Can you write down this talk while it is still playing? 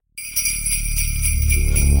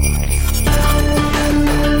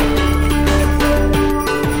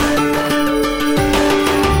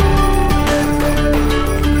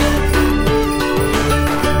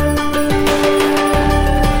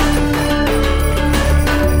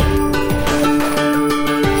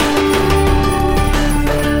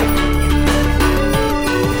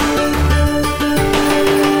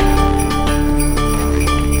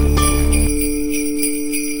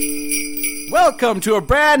welcome to a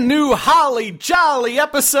brand new holly jolly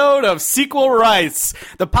episode of Sequel Rice,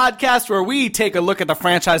 the podcast where we take a look at the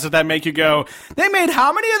franchises that make you go, they made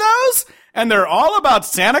how many of those? And they're all about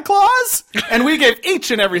Santa Claus? And we give each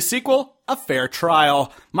and every sequel a fair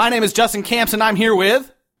trial. My name is Justin Camps, and I'm here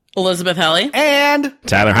with Elizabeth Helly and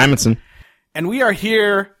Tyler Hymanson. And we are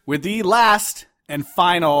here with the last and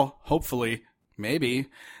final, hopefully, maybe,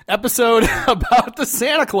 episode about the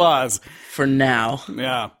Santa Claus. for now.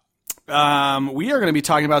 Yeah. We are going to be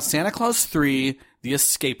talking about Santa Claus 3, The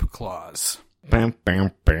Escape Clause,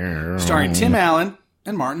 starring Tim Allen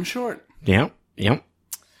and Martin Short. Yep.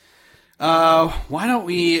 Why don't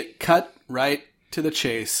we cut right to the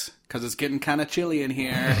chase, because it's getting kind of chilly in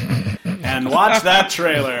here, and watch that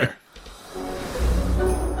trailer.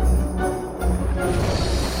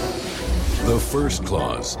 The first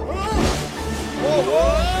clause.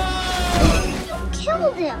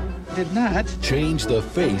 Killed him. Did not. Change the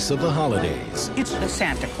face of the holidays. It's the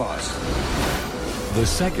Santa Claus. The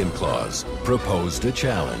second clause proposed a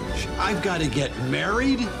challenge. I've got to get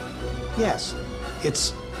married? Yes,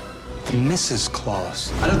 it's Mrs.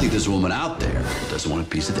 Claus. I don't think there's a woman out there that doesn't want a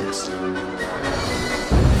piece of this.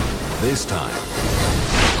 This time,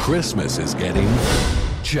 Christmas is getting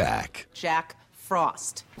Jack. Jack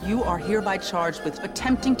Frost, you are hereby charged with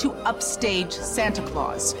attempting to upstage Santa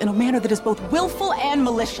Claus in a manner that is both willful and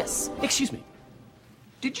malicious. Excuse me.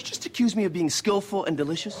 Did you just accuse me of being skillful and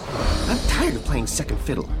delicious? I'm tired of playing second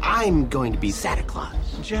fiddle. I'm going to be Santa Claus.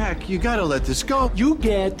 Jack, you gotta let this go. You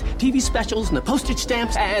get TV specials and the postage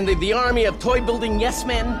stamps and the army of toy-building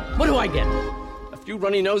yes-men. What do I get? A few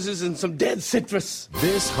runny noses and some dead citrus.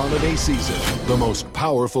 This holiday season, the most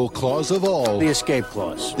powerful clause of all The escape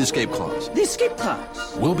clause. The escape clause. The escape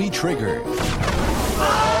clause. will be triggered.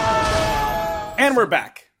 And we're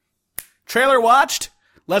back. Trailer watched?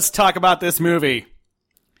 Let's talk about this movie.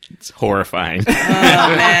 It's horrifying. Oh,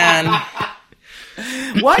 man.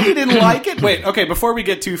 Why you didn't like it? Wait, okay, before we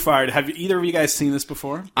get too far, have either of you guys seen this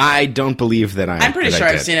before? I don't believe that I'm pretty that sure I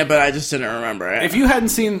I've did. seen it, but I just didn't remember it. If you hadn't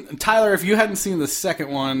seen, Tyler, if you hadn't seen the second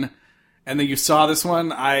one, and then you saw this one,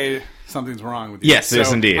 something's wrong with you. Yes,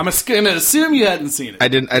 yes, indeed. I'm going to assume you hadn't seen it. I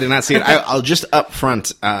did not see it. I'll just up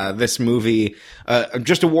front, this movie,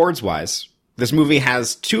 just awards wise, this movie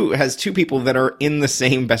has two people that are in the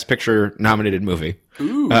same Best Picture nominated movie,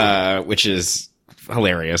 which is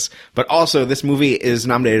hilarious. But also, this movie is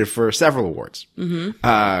nominated for several awards.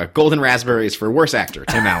 Mm-hmm. Golden Raspberries for Worst Actor,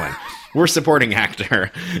 Tim Allen. Worst Supporting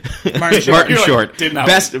Actor, Martin Short. Martin Short. Like, did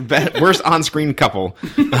not Worst On-Screen Couple,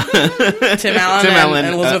 Tim Allen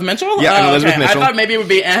and Elizabeth Mitchell? Yeah, and Elizabeth Mitchell. I thought maybe it would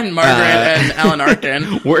be Anne Margaret and Alan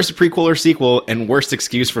Arkin. Worst Prequel or Sequel, and Worst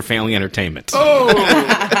Excuse for Family Entertainment. Oh,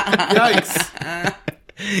 yikes.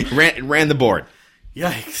 Ran the board.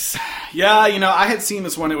 Yikes. Yeah, I had seen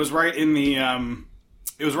this one. It was right in the,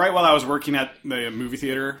 it was right while I was working at the movie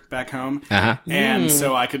theater back home. Uh-huh. And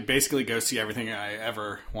so I could basically go see everything I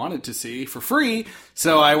ever wanted to see for free.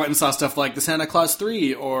 So I went and saw stuff like The Santa Claus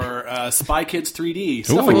 3 or Spy Kids 3D,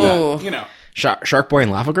 stuff like that. Shark Boy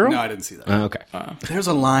and Lava Girl? No, I didn't see that. Okay. There's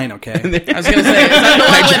a line, okay? I was going to say, is that the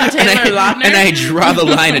one with Taylor Lautner? And I draw the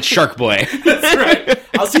line at Shark Boy. That's right.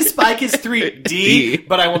 I'll see Spy Kids 3D,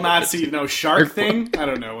 but I will not see no shark thing. I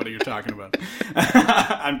don't know what you're talking about.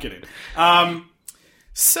 I'm kidding.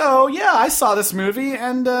 So, yeah, I saw this movie,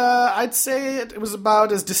 and I'd say it was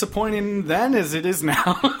about as disappointing then as it is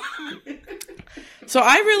now. So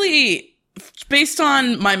I really, based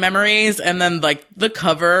on my memories and then, the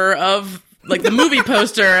cover of, the movie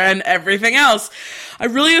poster and everything else, I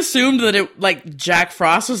really assumed that Jack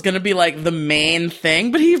Frost was going to be, the main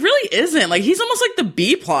thing, but he really isn't. He's almost like the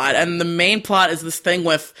B plot, and the main plot is this thing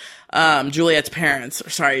with Juliet's parents.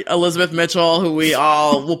 Sorry, Elizabeth Mitchell, who we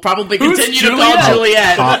all will probably continue to call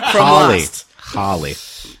Juliet from Lost. Holly.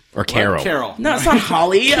 Or Carol. What? Carol. No, it's not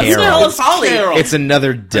Holly. What the Carol. hell is Holly? Carol. It's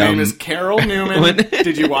another Her dumb... name is Carol Newman.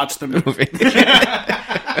 Did you watch the movie?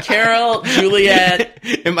 Carol, Juliet,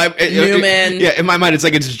 Newman. Yeah, in my mind,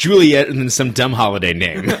 it's Juliet and then some dumb holiday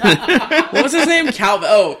name. What was his name? Calvin.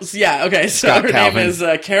 Oh, yeah, okay. So Scott her Calvin. name is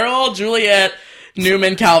Carol, Juliet,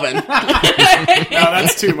 Newman, Calvin. No,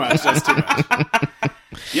 that's too much. That's too much.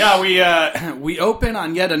 Yeah, we open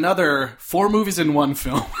on yet another 4 movies in one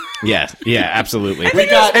film. Yeah, absolutely. I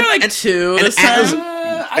think it was more two this time.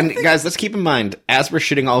 And guys, let's keep in mind, as we're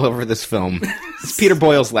shitting all over this film, it's Peter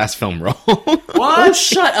Boyle's last film role. What? Oh,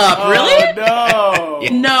 shut up! Really? No.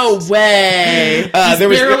 No way. There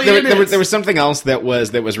barely in it. was something else that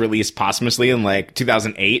was released posthumously in like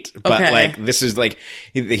 2008, but Okay. like this is like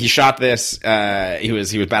he shot this. He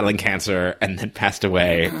was battling cancer and then passed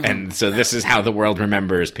away, and so this is how the world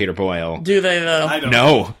remembers Peter Boyle. Do they though? I don't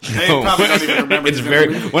No, They no. probably don't even remember It's these very.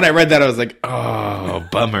 movies. When I read that, I was like, oh,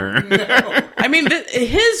 bummer. I mean,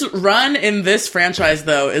 his run in this franchise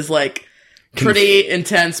though is like pretty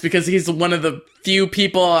intense because he's one of the few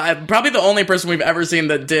people, probably the only person we've ever seen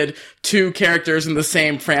that did two characters in the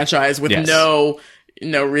same franchise with Yes. no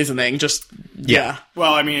reasoning. Just yeah.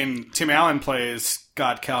 Well, I mean, Tim Allen plays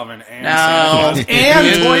Scott Calvin and No. Santa Claus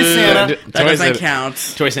and Toy Santa. That doesn't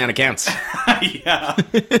count. Toy Santa counts. Yeah.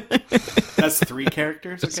 That's 3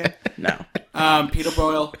 characters, okay? No. Peter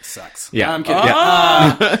Boyle sucks. Yeah. I'm kidding.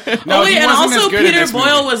 Yeah. No, Oh, he wait, and wasn't as also good in Peter this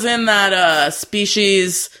Boyle movie. was in that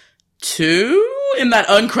Species 2 in that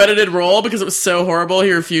uncredited role because it was so horrible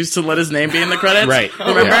he refused to let his name be in the credits. Right.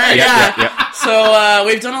 Remember? Yeah. So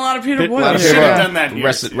we've done a lot of Peter Boyle. A lot of Should people- have done that here,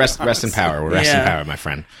 Rest too, in power. Rest in Yeah. power, my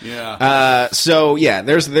friend. Yeah. So yeah,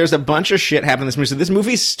 there's a bunch of shit happening in this movie. So this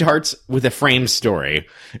movie starts with a frame story.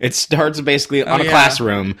 It starts basically on a yeah.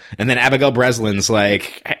 classroom, and then Abigail Breslin's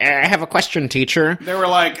like, I have a question, teacher. They were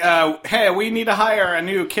like, hey, we need to hire a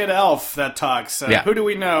new kid elf that talks. Yeah. Who do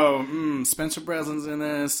we know? Spencer Breslin's in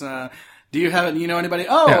this. Do you know anybody?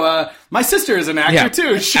 Oh, my sister is an actor Yeah.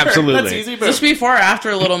 too. Sure, Absolutely. That's easy. Is this before or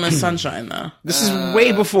after Little Miss Sunshine, though? This is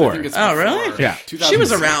way before. I think it's Oh, before. really? Yeah. She was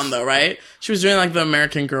 2006. around, though, right? She was doing, like, the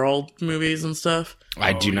American Girl movies and stuff.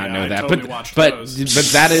 I do not yeah, know I that, totally watched but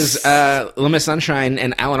those. that is Little Miss Sunshine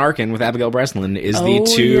and Alan Arkin with Abigail Breslin is the Oh,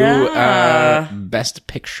 two yeah. Best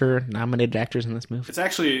Picture nominated actors in this movie. It's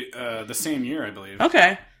actually the same year, I believe.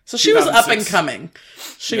 Okay. So she was up 2006. and coming.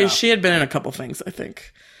 She had been in a couple things, I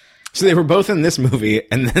think. So they were both in this movie,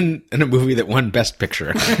 and then in a movie that won Best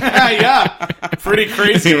Picture. Yeah, pretty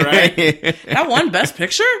crazy, right? That won Best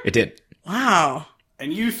Picture? It did. Wow.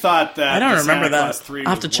 And you thought that I don't the remember Santa that. Claus 3 I'll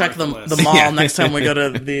have to was check the worthless. mall next time we go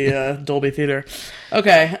to the Dolby Theater.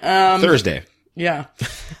 Okay. Thursday. Yeah.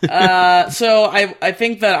 So I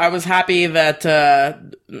think that I was happy that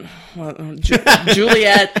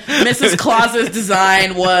Juliet, Mrs. Claus's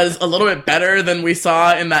design was a little bit better than we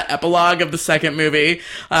saw in that epilogue of the second movie.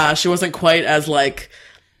 She wasn't quite as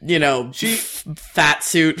fat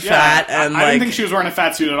suit fat and I didn't think she was wearing a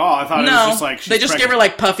fat suit at all. I thought it was no, just like she's they just give her pregnant.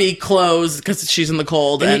 like puffy clothes because she's in the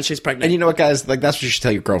cold and she's pregnant. And you know what, guys? Like, that's what you should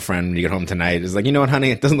tell your girlfriend when you get home tonight. Is like, you know what, honey?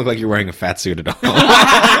 It doesn't look like you're wearing a fat suit at all.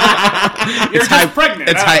 You're just pregnant.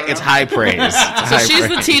 It's I high. don't know. It's high praise. So she's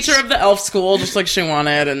the teacher of the elf school, just like she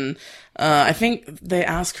wanted, and I think they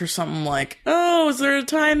ask her something like, "Oh, is there a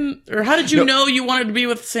time, or how did you know you wanted to be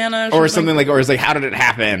with Santa?" Or something like, or it's like, how did it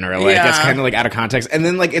happen? Or like, Yeah. it's kind of like out of context. And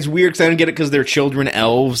then like, it's weird because I don't get it because they're children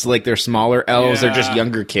elves, like they're smaller elves, they're just Yeah.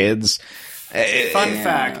 younger kids. Fun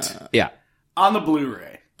fact Yeah. on the Blu-ray.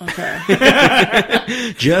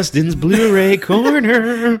 Okay. Justin's Blu-ray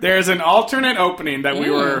corner. There's an alternate opening that we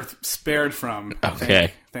were spared from.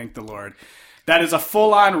 Okay. Thank the Lord. That is a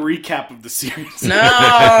full-on recap of the series. No.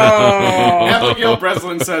 Abigail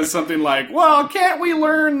Breslin says something like, well, can't we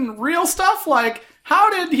learn real stuff? Like, how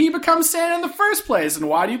did he become Santa in the first place? And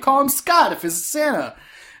why do you call him Scott if he's Santa?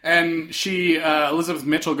 And she, Elizabeth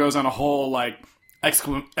Mitchell, goes on a whole, like,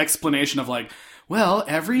 explanation of, like, well,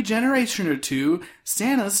 every generation or two,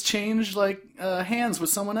 Santa's changed, like, hands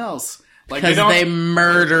with someone else. Like, Because they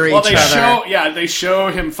murder each well, they other. they show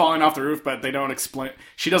him falling off the roof, but they don't explain.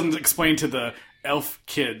 She doesn't explain to the elf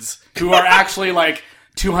kids who are actually like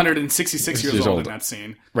 266 years old in that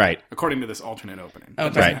scene, Right. according to this alternate opening.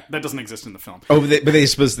 Okay. That doesn't exist in the film. Oh, but they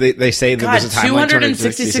suppose they say that God, there's a timeline.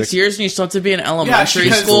 266 years and you still have to be in elementary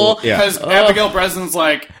because, school. Yeah. Because Abigail Breslin's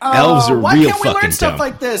like, Elves are why real can't we learn fucking stuff dumb.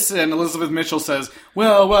 like this? And Elizabeth Mitchell says,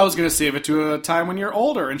 well, I was going to save it to a time when you're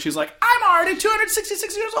older. And she's like, I'm already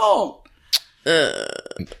 266 years old.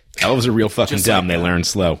 Elves are real fucking Just dumb. like They learn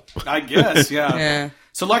slow. I guess, yeah. Yeah.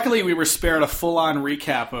 So luckily we were spared a full-on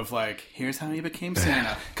recap of like, here's how he became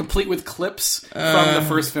Santa, complete with clips from the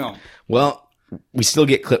first film. Well, we still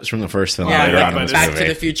get clips from the first film Yeah, later yeah, on in but this Back movie. to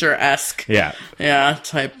the Future-esque. Yeah. Yeah,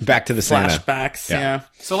 type Back to the Santa. flashbacks. Yeah. Yeah.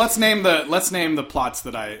 So let's name the plots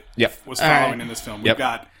that I Yep. was following right. in this film. Yep.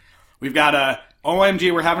 We've got a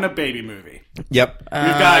OMG, we're having a baby movie. Yep. We've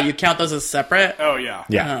got You count those as separate? oh yeah,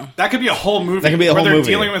 Yeah. that could be a whole movie. That could be a where whole they're movie.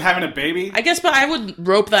 dealing with having a baby. I guess, but I would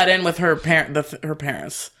rope that in with her her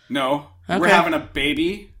parents. No, we're Okay. having a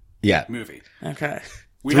baby Yeah. movie. Okay.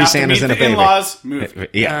 We Three have Santas to and meet a the baby. in-laws movie.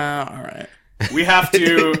 Yeah. All right. we have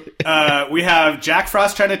to we have Jack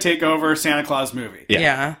Frost trying to take over Santa Claus movie.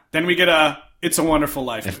 Yeah. Then we get It's a Wonderful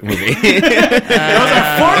Life movie. Those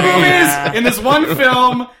are 4 movies in this one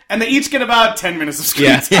film, and they each get about 10 minutes of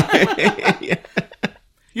screen time.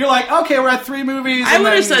 You're like, okay, we're at 3 movies. I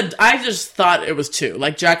would have said, I just thought it was 2.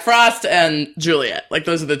 Like Jack Frost and Juliet. Like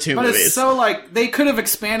those are the 2 movies. But it's so like, they could have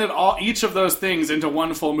expanded each of those things into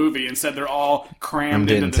one full movie. Instead, they're all crammed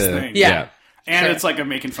into this thing. Yeah. And Sure. it's like a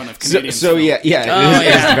making fun of Canadians. So film. it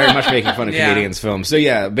is very much making fun of Canadians film. So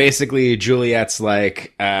yeah, basically Juliet's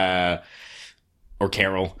like, or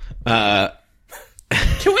Carol, Can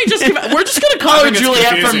we just we're just going to call her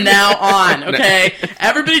Juliet confusing. from now on, okay?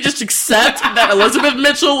 Everybody just accept that Elizabeth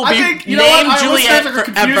Mitchell will be named Juliet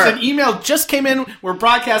forever. An email just came in. We're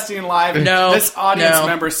broadcasting live. No, this audience no.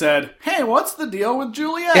 member said, "Hey, what's the deal with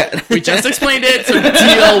Juliet?" We just explained it, so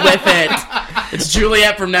deal with it. It's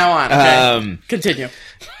Juliet from now on, okay? Continue.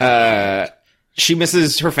 She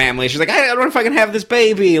misses her family. She's like, I don't know if I can have this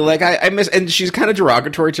baby. Like, I miss, and she's kind of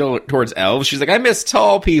derogatory towards elves. She's like, I miss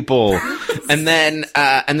tall people. and then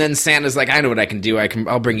Santa's like, I know what I can do.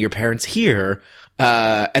 I'll bring your parents here.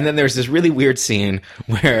 And then there's this really weird scene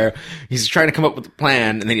where he's trying to come up with a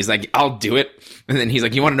plan, and then he's like, I'll do it. And then he's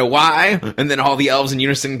like, you want to know why? And then all the elves in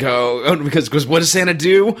unison go, oh, because what does Santa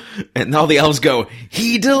do? And all the elves go,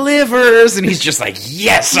 he delivers. And he's just like,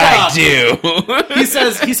 yes, I do. He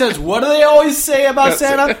says, what do they always say about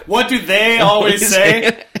Santa? What do they always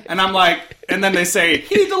say? And I'm like, and then they say,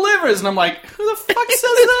 he delivers. And I'm like, who the fuck says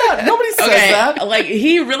that? Nobody says that. Like,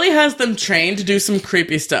 he really has them trained to do some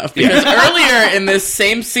creepy stuff. Because earlier in this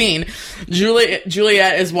same scene,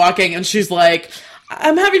 Juliet is walking and she's like,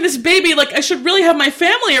 I'm having this baby, like, I should really have my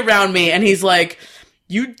family around me. And he's like,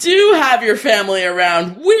 you do have your family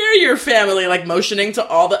around. We're your family, like, motioning to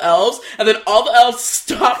all the elves. And then all the elves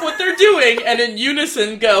stop what they're doing and in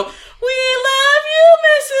unison go, we love you,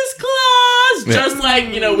 Mrs. Claus! Just like,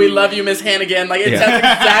 we love you, Miss Hannigan. Like, it sounds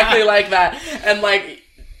exactly like that. And, like,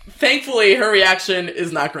 thankfully, her reaction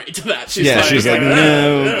is not great to that. She's like,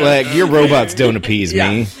 no, like, your robots don't appease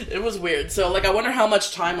me. It was weird. So, like, I wonder how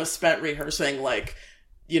much time was spent rehearsing, like,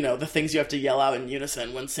 the things you have to yell out in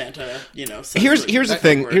unison when Santa, says Here's the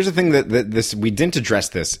thing. Here's the thing that this we didn't address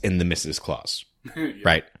this in the Mrs. Claus,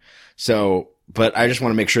 right? So, but I just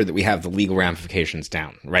want to make sure that we have the legal ramifications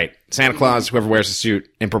down, right? Santa Claus, whoever wears a suit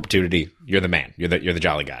in perpetuity, you're the man. You're the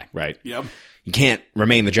jolly guy, right? Yep. You can't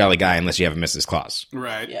remain the jolly guy unless you have a Mrs. Claus.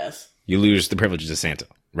 Right. Yes. You lose the privileges of Santa,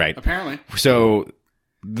 right? Apparently. So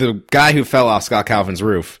the guy who fell off Scott Calvin's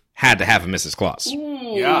roof had to have a Mrs. Claus.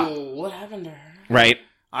 Ooh, yeah. What happened to her? Right?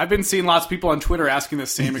 I've been seeing lots of people on Twitter asking the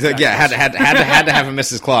same exact had question. to have a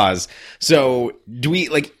Mrs. Claus. So do we,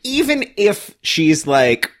 like, even if she's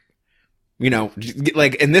like,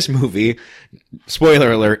 like in this movie,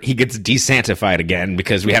 spoiler alert, he gets desantified again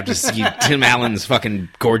because we have to see Tim Allen's fucking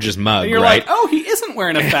gorgeous mug, and you're right? like, oh, he isn't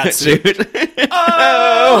wearing a fat suit.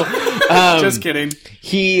 Just kidding.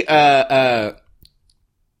 He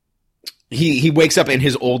wakes up in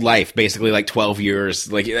his old life, basically like 12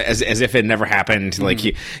 years, like as if it never happened. Like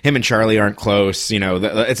him and Charlie aren't close.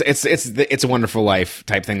 It's a Wonderful Life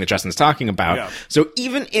type thing that Justin's talking about. Yeah. So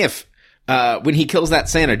even if when he kills that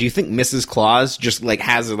Santa, do you think Mrs. Claus just like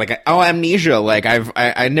has like amnesia? Like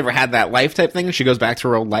I never had that life type thing. And she goes back to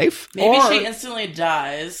her old life. Maybe she instantly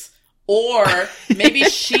dies. Or maybe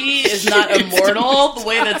she is not immortal the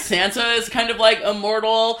way that Santa is kind of like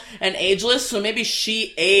immortal and ageless. So maybe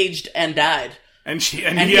she aged and died. And he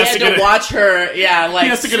has to watch her, like, he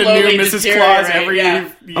has to get a slowly new Mrs. Claus deteriorate,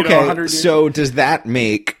 every 100 100 years. So does that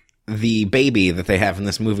make the baby that they have in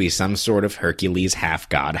this movie some sort of Hercules, half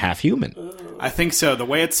god, half human? I think so. The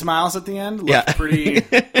way it smiles at the end looks pretty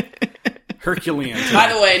Herculean.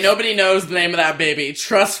 By the way, nobody knows the name of that baby.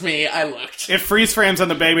 Trust me, I looked. It freeze frames on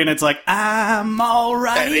the baby and it's like, I'm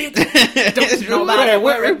alright. Don't nobody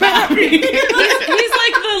worry about me. He's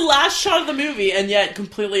like the last shot of the movie and yet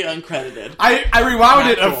completely uncredited. I rewound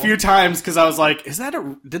it Not a cool. few times because I was like,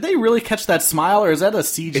 did they really catch that smile or is that a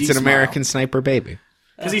CG It's an American Sniper baby.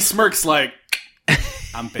 Because he smirks like,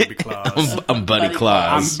 I'm Baby Claus. I'm Buddy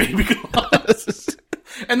Claus. I'm Baby Claus.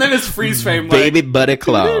 And then his freeze frame like, Baby Buddy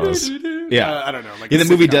Claus. Yeah. I don't know. Like The a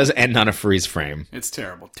movie sitcom. does end on a freeze frame. It's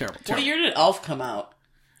terrible. What year did Elf come out?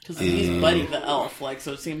 Because he's Buddy the Elf, like,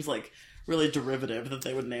 so it seems like really derivative that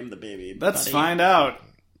they would name the baby Let's Buddy. find out.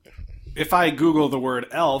 If I Google the word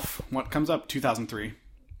elf, what comes up? 2003.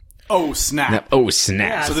 Oh, snap. Oh, snap.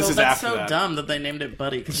 Yeah, So this is that's after so that. dumb that they named it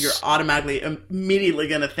Buddy, because you're automatically, immediately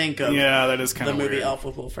going to think of Yeah, that is kind the of movie weird. Elf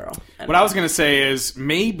with Will Ferrell. What I was going to say is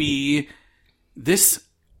maybe this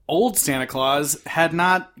old Santa Claus had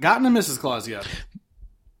not gotten a Mrs. Claus yet.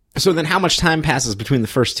 So then how much time passes between the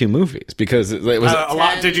first two movies? Because it was a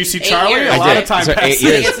lot. Did you see 8 Charlie? years. A lot I did. of time So 8 passes.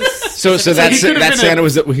 years. So that he could've that been Santa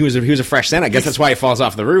was he was a fresh Santa. I guess that's why he falls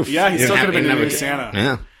off the roof. Yeah, he didn't still have- could have been he a didn't new have Santa.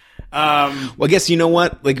 Yeah. Well, I guess you know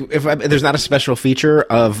what? Like, if there's not a special feature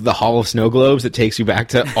of the Hall of Snow Globes that takes you back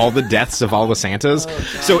to all the deaths of all the Santas.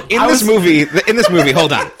 So in this movie,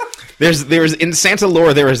 hold on. There's in Santa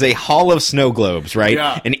lore there is a Hall of Snow Globes, right?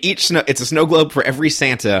 Yeah. And it's a snow globe for every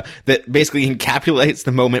Santa that basically encapsulates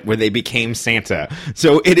the moment where they became Santa.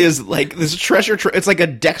 So it is like this treasure. It's like a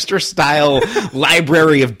Dexter style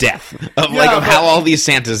library of death of how all these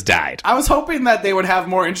Santas died. I was hoping that they would have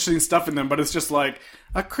more interesting stuff in them, but it's just like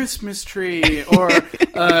a Christmas tree or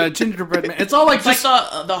a gingerbread man. It's all like It's like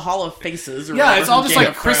just the Hall of Faces. Or yeah, whatever it's all from just Game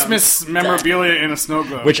like of Thrones. Christmas memorabilia in a snow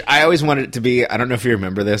globe. Which I always wanted it to be. I don't know if you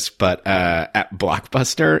remember this, but at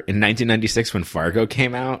Blockbuster in 1996 when Fargo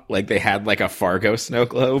came out, like they had like a Fargo snow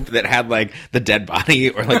globe that had like the dead body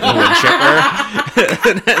or like the wood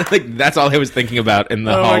chipper. Like that's all I was thinking about in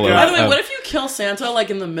the Oh my Hall God. By the way, of. what if you kill Santa like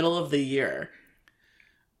in the middle of the year?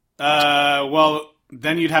 well,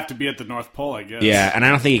 then you'd have to be at the North Pole, I guess. Yeah, and I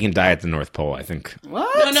don't think you can die at the North Pole. I think.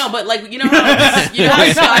 What? No, but like you know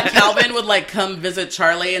how Scott Calvin would like come visit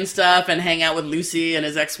Charlie and stuff and hang out with Lucy and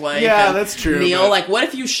his ex-wife. Yeah, and that's true, Neil, but- like what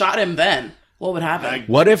if you shot him then? What would happen?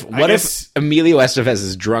 What if guess- Emilio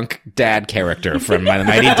Estevez's drunk dad character from The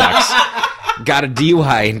Mighty Ducks got a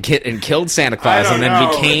DUI and killed Santa Claus I and don't then know.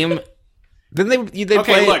 became. Then they Okay,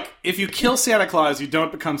 play look, if you kill Santa Claus, you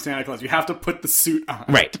don't become Santa Claus. You have to put the suit on.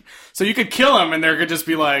 Right. So you could kill him, and there could just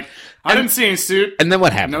be like, I didn't see any suit. And then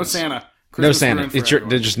what happens? No Santa. No Christmas Santa. ruined for There's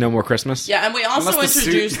everyone. just no more Christmas. Yeah, and we also Unless the suit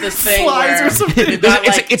introduced this thing flies where or something. we've got,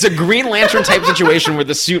 like, It's a Green Lantern type situation where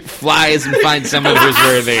the suit flies and finds someone who's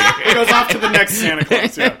worthy. It goes off to the next Santa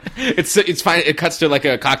Claus, yeah. It's fine. It cuts to like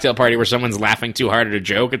a cocktail party where someone's laughing too hard at a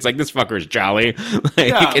joke. It's like this fucker's jolly. Like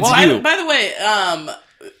Yeah, it's well, you. By the way,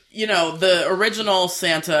 you know, the original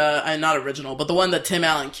Santa, not original, but the one that Tim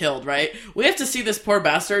Allen killed, right? We have to see this poor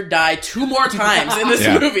bastard die 2 more times in this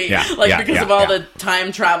Yeah, movie. yeah, like, yeah, because yeah, of all yeah. the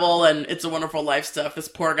time travel and It's a Wonderful Life stuff, this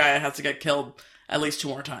poor guy has to get killed at least 2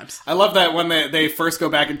 more times. I love that when they first go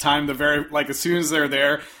back in time, as soon as they're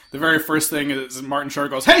there, the very first thing is Martin Short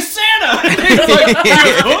goes, "Hey, Santa!" And he's like,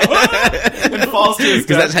 and falls to his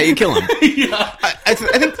Because that's death. how you kill him. Yeah. I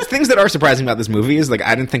think things that are surprising about this movie is like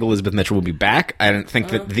I didn't think Elizabeth Mitchell would be back. I didn't think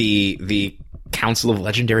that the Council of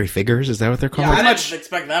Legendary Figures, is that what they're called? I much- didn't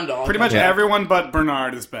expect them to all Pretty come. much everyone but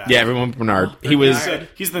Bernard is back. Yeah, everyone. Bernard. He was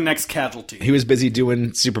He's the next casualty. he was busy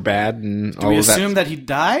doing Superbad and all we of that. assume that he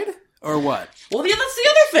died? Or what? Well, yeah, that's the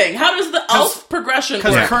other thing. How does the elf progression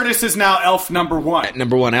Because work? Curtis is now elf number 1.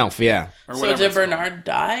 Number 1 elf, yeah. Or So whatever did it's called. Bernard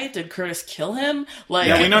die? Did Curtis kill him? Like,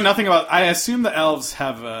 Yeah, we know nothing about... I assume the elves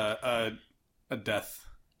have a death.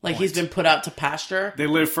 like he's been put out to pasture? They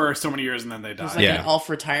live for so many years and then they die. It's like Yeah. an elf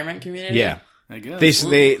retirement community? Yeah. I guess.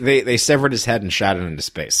 They severed his head and shot it into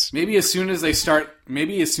space. Maybe as soon as they start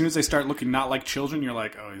looking not like children, you're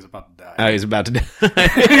like, oh, he's about to die. He's about to die.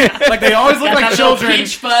 Like they always look Got like that little children.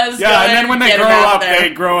 peach fuzz Yeah, going, and then when they get grow him out up, there. they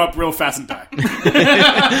grow up real fast and die.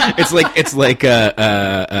 it's like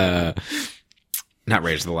not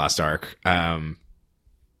Raiders of the Lost Ark.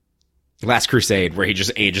 Last Crusade, where he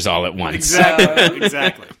just ages all at once.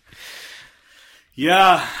 Exactly.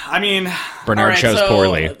 Yeah, I mean, Bernard All right, chose so,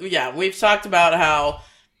 poorly. Yeah, we've talked about how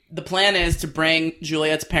the plan is to bring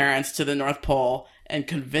Juliet's parents to the North Pole and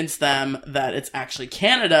convince them that it's actually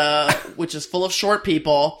Canada, which is full of short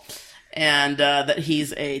people, and that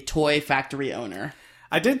he's a toy factory owner.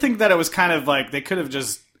 I did think that it was kind of like they could have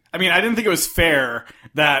just. I mean, I didn't think it was fair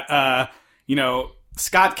that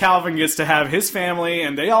Scott Calvin gets to have his family,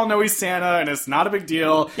 and they all know he's Santa, and it's not a big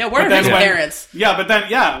deal. Yeah, where But are then his when- parents? Yeah, but then,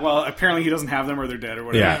 well, apparently he doesn't have them or they're dead or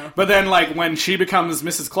whatever. Yeah. But then, like, when she becomes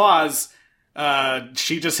Mrs. Claus,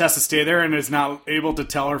 she just has to stay there and is not able to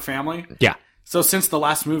tell her family. Yeah. So since the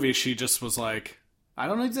last movie, she just was like, I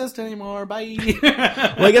don't exist anymore, bye.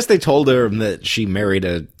 Well, I guess they told her that she married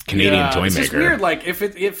a Canadian toy it's maker. just weird, like,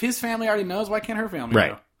 if his family already knows, why can't her family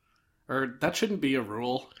Right. know? Or that shouldn't be a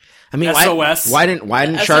rule. I mean, SOS. why didn't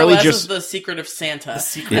Charlie SOS just is the secret of Santa,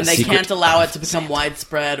 secret and they secret can't allow it to become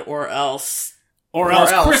widespread, or else. Or else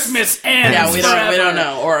Christmas ends. Yeah, we forever. don't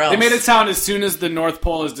know. Or else They made it sound as soon as the North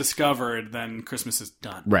Pole is discovered, then Christmas is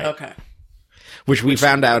done. right? Okay. Which we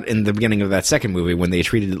found out in the beginning of that second movie when they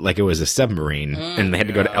treated it like it was a submarine and they had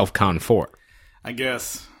to go to ElfCon 4. I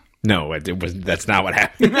guess. No, it was. That's not what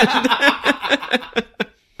happened.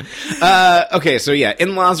 Okay, so yeah,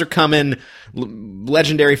 in-laws are coming.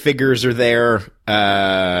 Legendary figures are there.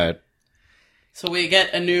 So we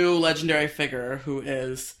get a new legendary figure who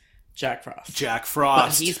is Jack Frost. Jack But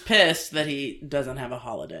Frost. he's pissed that he doesn't have a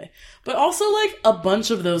holiday. But also, like, a bunch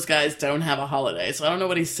of those guys don't have a holiday, so I don't know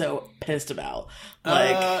what he's so pissed about.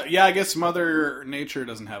 Like, yeah, I guess Mother Nature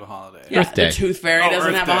doesn't have a holiday. yeah, Earth Day. the Tooth Fairy doesn't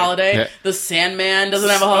Earth have Day. a holiday. Yeah. The Sandman doesn't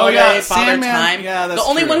have a holiday. yeah, Father Sandman. Time. Yeah, that's the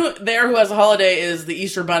only true. one who has a holiday is the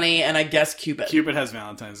Easter Bunny and I guess Cupid. Cupid has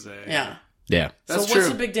Valentine's Day. Yeah. Yeah. That's so what's true.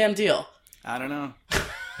 the big damn deal? I don't know.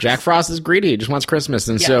 Jack Frost is greedy. He just wants Christmas.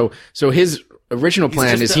 And Yeah. so his original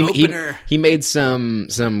plan just is the he opener. made some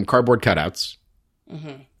cardboard cutouts.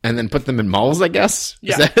 And then put them in malls, I guess.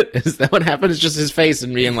 Yeah. Is that what happened? It's just his face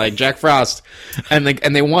and being like Jack Frost, and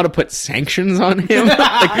they want to put sanctions on him.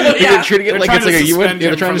 They're treating it They're like trying it's to like a UN. suspend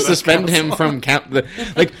They're him trying to from the suspend him from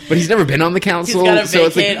but he's never been on the council. He's gotta so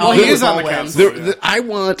it's vacate like, all he his is on the wins. council. I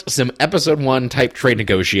want some episode 1 type trade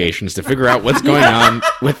negotiations to figure out what's going on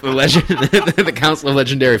with the Council of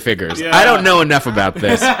Legendary Figures. Yeah. I don't know enough about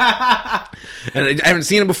this, and I haven't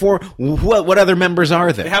seen them before. What other members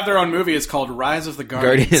are there? They have their own movie. It's called Rise of the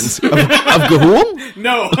Guardians. Guardians of Gahul?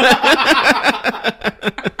 No.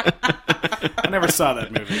 I never saw that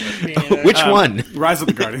movie. Me neither. Which one? Rise of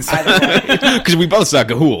the Guardians. Because we both saw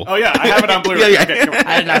Gahul. Oh yeah, I have it on Blu-ray. Yeah. Okay, come on.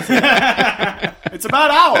 I did not see that. It's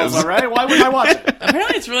about owls, all right? Why would I watch it?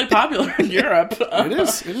 Apparently it's really popular in Europe. It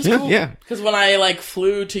is. It is Yeah, cool. yeah. Because when I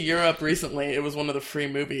flew to Europe recently, it was one of the free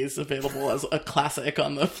movies available as a classic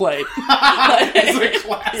on the flight. It's a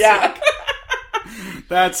classic. Yeah.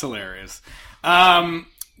 That's hilarious.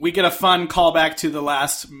 We get a fun callback to the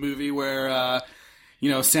last movie where,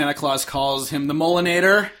 Santa Claus calls him the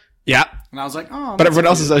Molinator. Yeah. And I was like, oh. But everyone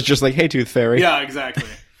else is just like, hey, Tooth Fairy. Yeah, exactly.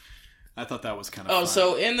 I thought that was kind of fun.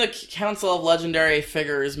 So in the Council of Legendary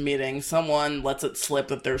Figures meeting, someone lets it slip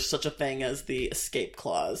that there's such a thing as the escape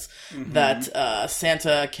clause, that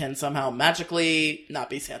Santa can somehow magically not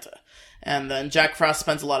be Santa. And then Jack Frost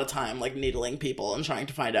spends a lot of time needling people and trying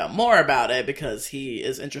to find out more about it because he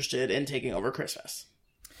is interested in taking over Christmas.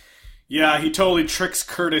 Yeah, he totally tricks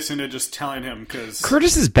Curtis into just telling him because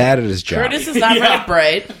Curtis is bad at his job. Curtis is not very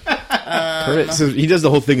bright. Curtis, so he does the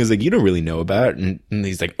whole thing is like, you don't really know about it. And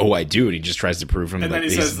he's like, oh, I do. And he just tries to prove him and that then he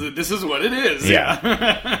says, "This is what it is."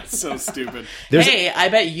 Yeah. It's so stupid. Hey, I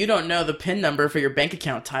bet you don't know the PIN number for your bank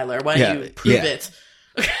account, Tyler. Why don't you prove it?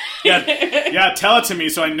 Yeah, tell it to me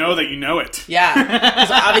so I know that you know it. Yeah,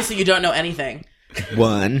 because obviously you don't know anything.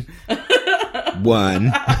 1.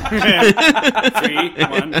 1. 3,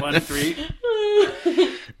 1, 1, 3.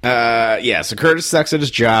 Yeah, so Curtis sucks at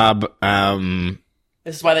his job.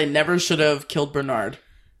 This is why they never should have killed Bernard.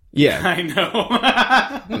 Yeah. I know.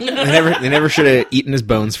 They never should have eaten his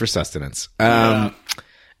bones for sustenance. Yeah.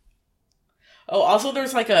 Oh, also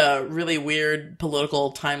there's a really weird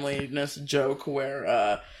political timeliness joke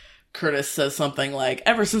where Curtis says something like,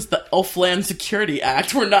 ever since the Elfland Security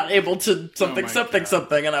Act, we're not able to something,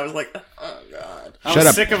 and I was like, oh god. I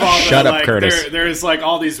was sick of all the, Shut up, Curtis. There's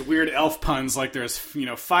all these weird elf puns. There's,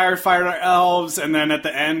 firefighter elves, and then at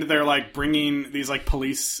the end they're bringing these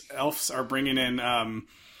police elves are bringing in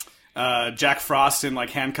Jack Frost in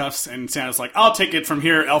handcuffs, and Santa's like, I'll take it from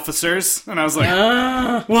here, elficers. And I was like,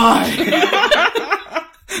 why?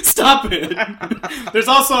 Stop it. There's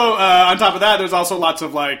also, on top of that, there's also lots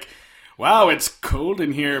of wow, it's cold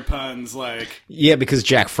in here puns. Yeah, because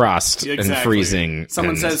Jack Frost and freezing.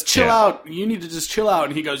 Someone and, says, chill out. You need to just chill out.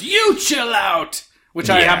 And he goes, you chill out.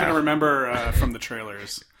 Which I happen to remember from the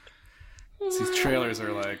trailers. These trailers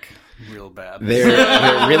are real bad.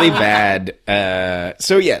 They're really bad.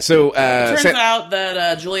 So Turns out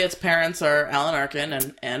that Juliet's parents are Alan Arkin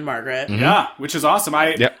and Anne Margaret. Yeah, which is awesome.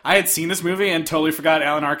 I had seen this movie and totally forgot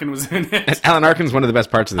Alan Arkin was in it. Alan Arkin's one of the best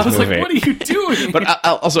parts of this movie. I was like, what are you doing? But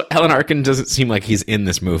also, Alan Arkin doesn't seem like he's in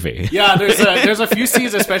this movie. Yeah, there's a few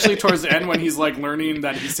scenes, especially towards the end when he's learning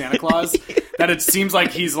that he's Santa Claus, that it seems like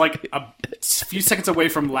he's a few seconds away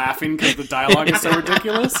from laughing because the dialogue is so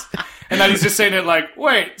ridiculous. And then he's just saying it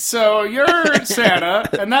wait, so you're Santa,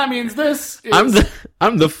 and that means this is...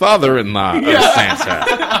 I'm the father-in-law of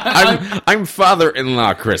Santa. I'm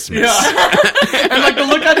father-in-law Christmas. Yeah. And the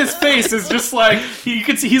look on his face is just you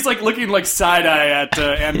can see he's looking side-eye at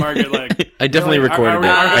Anne Margaret I definitely recorded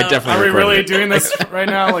it. I definitely Are we really recorded it. doing this right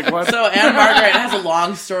now? What? So Anne Margaret has a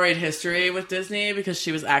long storied history with Disney because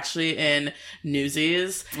she was actually in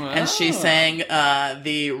Newsies and she sang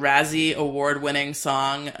the Razzie Award-winning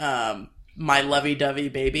song My Lovey-Dovey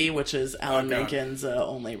Baby, which is Alan Menken's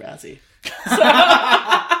only Razzie.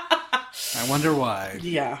 I wonder why.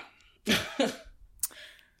 Yeah.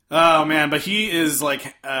 Oh man, but he is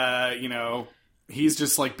he's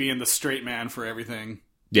just being the straight man for everything.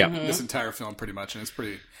 Yeah. this entire film, pretty much, and it's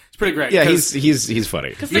pretty great. Yeah, 'cause- he's funny.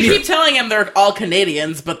 Because they keep telling him they're all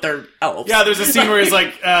Canadians, but they're elves. Yeah, there's a scene where he's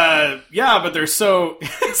like, yeah, but they're so...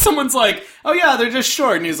 Someone's like, oh yeah, they're just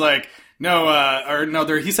short. And he's like, no,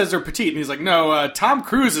 he says they're petite. And he's like, no, Tom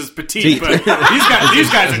Cruise is petite, but these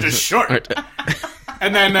guys are just short.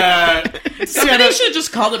 And then, Somebody should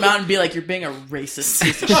just call them out and be like, you're being a racist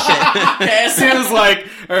piece of shit. Okay? Santa's like,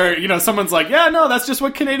 or, someone's like, yeah, no, that's just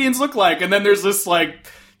what Canadians look like. And then there's this,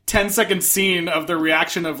 10-second scene of the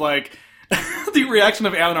reaction of, the reaction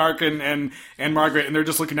of Alan Arkin and Margaret, and they're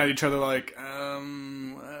just looking at each other like,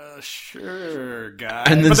 sure, guy.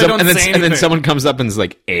 And then, but they don't say anything. and then someone comes up and is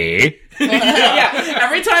like, eh? Yeah,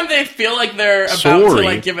 every time they feel like they're about Sorry.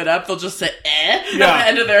 to give it up, they'll just say at Yeah. the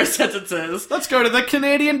end of their sentences. Let's go to the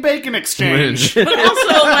Canadian Bacon Exchange. But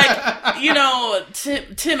also,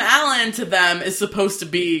 Tim Allen to them is supposed to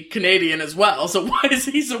be Canadian as well. So why is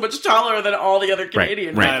he so much taller than all the other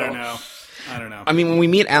Canadian right. people? I don't know. I mean, when we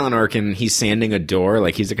meet Alan Arkin, he's sanding a door,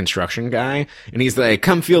 he's a construction guy, and he's like,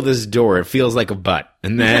 come feel this door, it feels like a butt.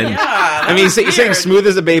 And then, he's saying smooth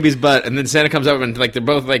as a baby's butt, and then Santa comes up and, they're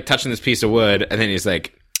both, touching this piece of wood, and then he's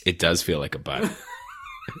like, it does feel like a butt.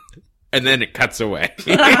 And then it cuts away.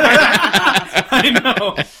 I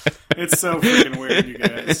know. It's so freaking weird, you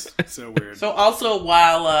guys. So weird. So also,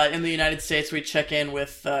 while in the United States, we check in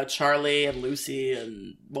with Charlie and Lucy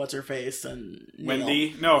and what's-her-face and Neil.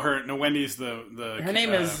 Wendy? No, Wendy's the Her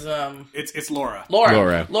name is... It's Laura.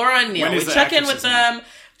 Laura and Neil. Wendy's We the check in actress's with them.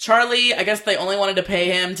 Charlie, I guess they only wanted to pay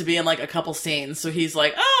him to be in a couple scenes, so he's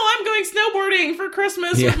like, "Oh, I'm going snowboarding for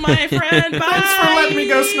Christmas with my friend. Bye. Thanks for letting me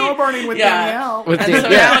go snowboarding with Danielle." So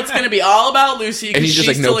now it's going to be all about Lucy And because he's she's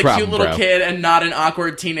just still no a problem, cute little bro. kid and not an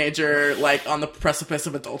awkward teenager on the precipice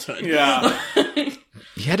of adulthood. Yeah.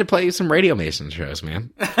 You had to play some Radio Mason shows, man.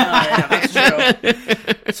 Yeah, that's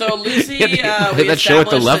true. So Lucy, we that show at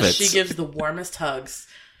the established that Lovitz. she gives the warmest hugs,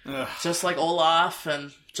 just like Olaf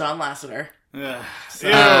and John Lasseter.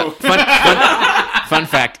 Fun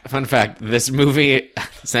fact. This movie,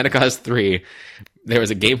 Santa Claus 3, there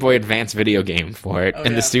was a Game Boy Advance video game for it,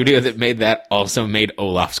 and the studio that made that also made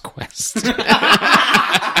Olaf's Quest.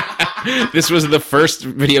 This was the first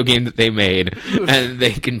video game that they made, and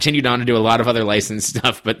they continued on to do a lot of other licensed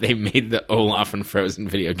stuff, but they made the Olaf and Frozen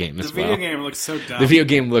video game as well. The video game looks so dumb. The video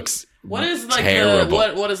game looks What is terrible.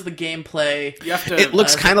 what is the gameplay? You have to, It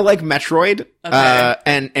looks kind of like Metroid,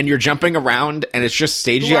 and you're jumping around, and it's just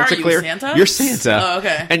stage Who you have are to you, clear. Santa? You're Santa. Oh,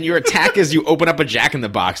 okay. And your attack is you open up a Jack in the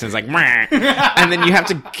Box, and it's like, "Meh." And then you have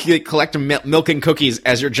to collect milk and cookies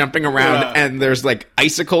as you're jumping around, and there's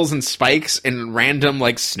icicles and spikes and random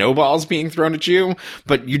snowballs being thrown at you,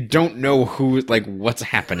 but you don't know what's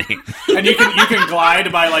happening. and you can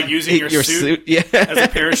glide by using your suit yeah. as a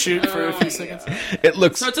parachute for a few seconds. It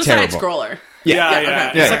looks So it's a terrible. side scroller. Yeah.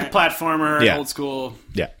 okay. It's Yeah. like a platformer, Yeah. old school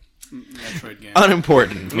Yeah. Metroid game.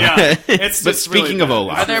 Unimportant. Yeah, it's But just really speaking of bad.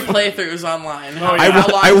 Olaf, Are there playthroughs online? Oh, yeah.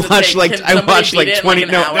 I watched 20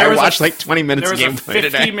 There I was watched a 20 minutes There of was a gameplay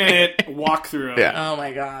today. 50-minute walkthrough of it. Oh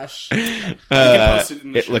my gosh. You can post it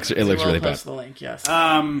in the It show looks notes. really We'll bad. post the link, yes.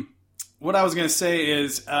 What I was gonna say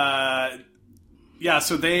is,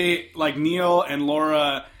 so they Neil and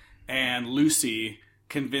Laura and Lucy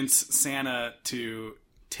convince Santa to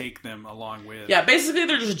take them along with. Yeah, basically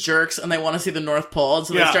they're just jerks and they want to see the North Pole, and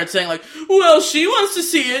so Yeah. they start saying well, she wants to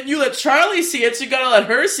see it, you let Charlie see it, so you gotta let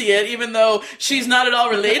her see it, even though she's not at all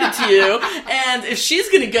related to you, and if she's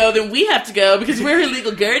gonna go, then we have to go, because we're her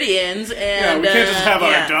legal guardians, and... Yeah, we can't just have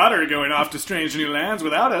yeah. our daughter going off to strange new lands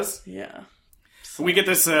without us. Yeah. We get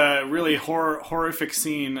this really horrific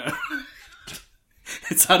scene.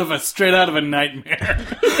 It's straight out of a nightmare,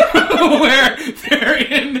 where they're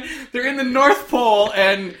in the North Pole,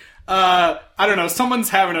 and I don't know, someone's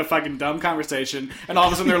having a fucking dumb conversation, and all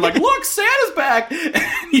of a sudden they're like, "Look, Santa's back!"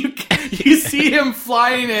 And you see him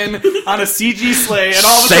flying in on a CG sleigh, and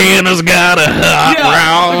all of a sudden Santa's got a hot the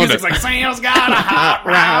round. music's like, "Santa's got a hot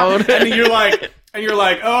round," and you're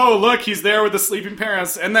like, oh, look, he's there with the sleeping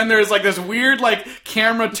parents. And then there's this weird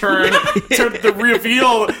camera turn to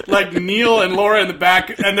reveal Neil and Laura in the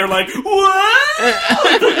back, and they're like,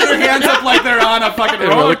 what? Putting their hands up like they're on a fucking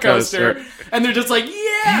roller coaster. And they're just like,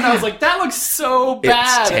 yeah. And I was like, that looks so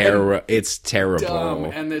bad. It's terrible. Dumb.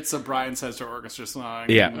 And it's a Brian Setzer orchestra song.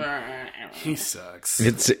 Yeah. He sucks.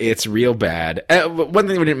 It's real bad. One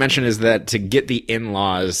thing we didn't mention is that to get the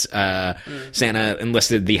in-laws, Santa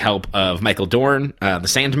enlisted the help of Michael Dorn, the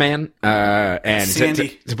Sandman, and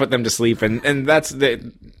to put them to sleep. And that's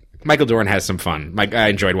the Michael Dorn has some fun. I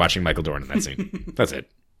enjoyed watching Michael Dorn in that scene. That's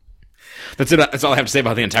it. That's it. That's all I have to say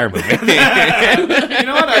about the entire movie. You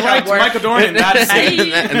know what? I liked Michael Dorn in that scene.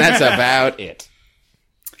 and that's about it.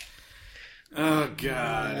 Oh,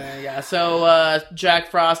 God. Yeah, so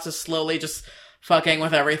Jack Frost is slowly just fucking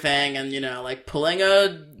with everything and, like pulling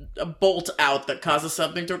a bolt out that causes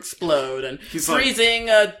something to explode and freezing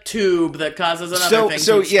a tube that causes another thing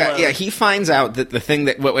to explode. Yeah, he finds out that the thing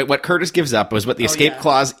that what Curtis gives up was what the escape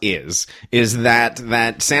clause is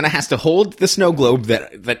that Santa has to hold the snow globe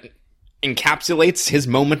that encapsulates his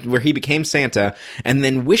moment where he became Santa, and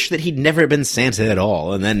then wish that he'd never been Santa at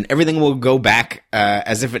all, and then everything will go back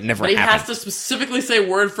as if it never happened. But he has to specifically say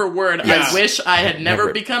word for word, I wish I had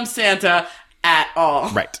never become Santa at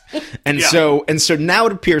all. Right. And so now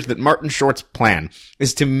it appears that Martin Short's plan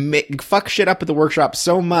is to fuck shit up at the workshop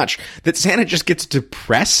so much that Santa just gets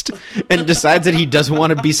depressed and decides that he doesn't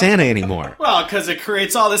want to be Santa anymore. Well, because it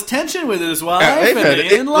creates all this tension with his wife and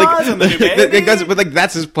the in-laws and the new baby.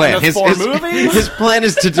 That's his plan. His plan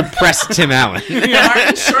is to depress Tim Allen.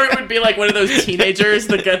 Martin Short would be like one of those teenagers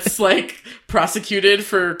that gets like prosecuted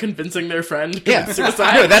for convincing their friend to commit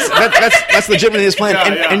suicide. No, that's legitimately his plan.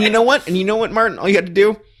 And you know what, Martin? All you had to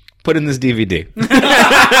do, put in this DVD.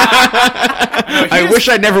 I wish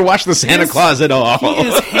I'd never watched the Santa Claus at all. He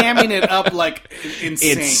is hamming it up like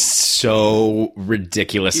insane. It's so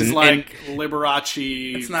ridiculous. He's like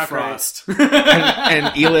Liberace Frost.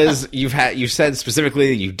 and Eliz, you've said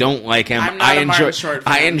specifically you don't like him. I'm not a Martin Short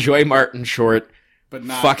fan. I enjoy Martin Short. But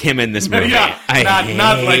not, fuck him in this movie. Not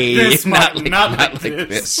like this, Martin. Not like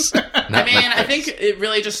this. I think it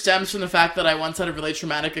really just stems from the fact that I once had a really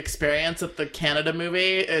traumatic experience at the Canada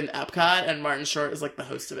movie in Epcot, and Martin Short is like the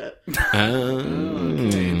host of it.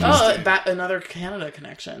 Another Canada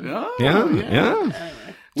connection. Yeah.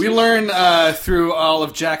 Anyway. We learn through all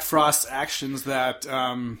of Jack Frost's actions that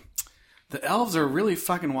the elves are really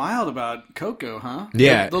fucking wild about Cocoa, huh?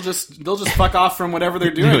 Yeah. They'll just fuck off from whatever they're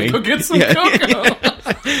doing. Go get some cocoa.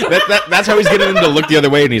 That's how he's getting them to look the other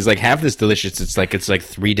way, and he's like, "Have this delicious." It's like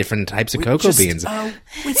 3 different types of cocoa beans. A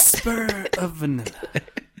whisper of vanilla.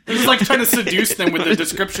 He's like trying to seduce them with the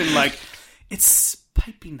description, like it's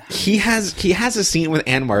piping hot. He has a scene with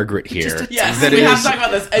Anne Margaret here. Yes, we have to talk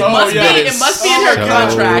about this. It must be in her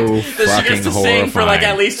contract that she gets to sing for like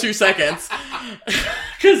at least 2 seconds.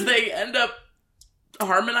 Because they end up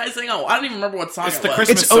harmonizing. I don't even remember what song it's it the was.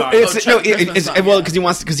 Christmas song. Because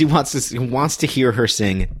he wants to hear her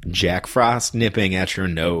sing "Jack Frost nipping at your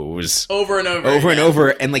nose" over and over and over,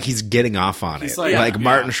 and like he's getting off on it. Like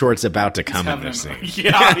Martin Short's about to come in this scene.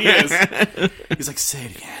 Yeah, he is. He's like, say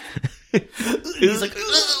it again. He's like, do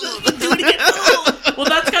it again. Well,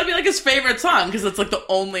 that's gotta be like his favorite song because it's like the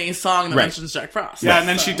only song that mentions Jack Frost. Yeah, and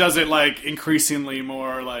then she does it like increasingly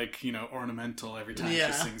more like ornamental every time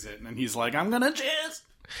she sings it, and then he's like, "I'm gonna jizz."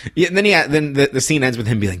 Yeah, and then the scene ends with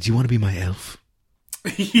him being like, "Do you want to be my elf?"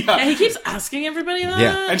 Yeah, he keeps asking everybody that.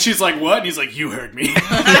 Yeah, and she's like, "What?" And he's like, "You heard me."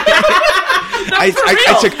 I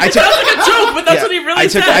took like a joke, but that's what he really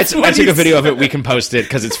says. I took a video of it. We can post it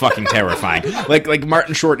because it's fucking terrifying. Like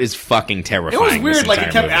Martin Short is fucking terrifying. It was weird. Like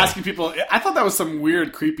it kept asking people. I thought that was some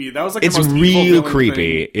weird creepy. That was like it's the most real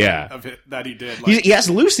creepy. Yeah, of it, that he did. Like, he asked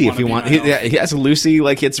Lucy if he wants. He asked Lucy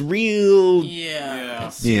like it's real.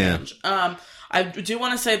 Yeah. I do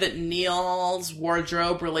want to say that Neil's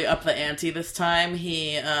wardrobe really upped the ante this time.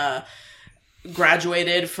 He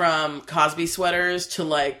graduated from Cosby sweaters to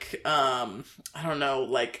like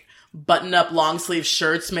button up long sleeve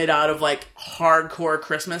shirts made out of like hardcore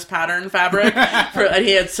Christmas pattern fabric. And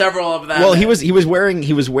he had several of them. Well, he was wearing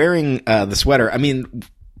the sweater. I mean,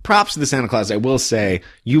 props to the Santa Claus. I will say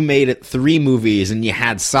you made it 3 movies and you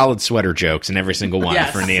had solid sweater jokes in every single one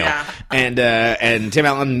for Neil. Yeah. And Tim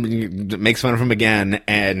Allen makes fun of him again,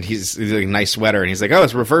 and he's like, nice sweater, and he's like, oh,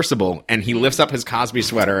 it's reversible, and he lifts up his Cosby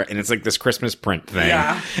sweater, and it's like this Christmas print thing.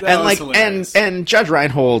 Yeah, and Judge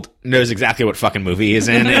Reinhold knows exactly what fucking movie he's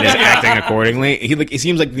in and is acting accordingly. He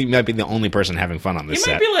seems like he might be the only person having fun on this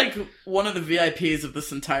set. He might be like one of the VIPs of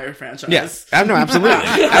this entire franchise. Yes, no,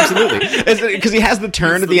 absolutely, because he has the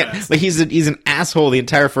turn at the end. Like he's an asshole the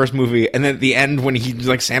entire first movie, and then at the end when he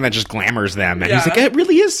like Santa just glamours them, and he's like, it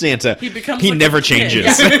really is Santa. He never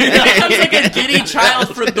changes. Yeah. He becomes like a giddy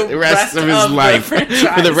child for the rest of his life. For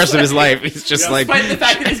the rest of his life, he's just like, despite the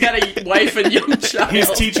fact that he's got a wife and young child. He's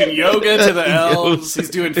teaching yoga to the elves. He's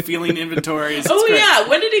doing feeling inventories. Oh yeah,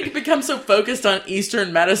 when did he become so focused on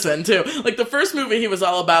Eastern medicine too? Like the first movie, he was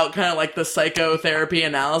all about kind of like the psychotherapy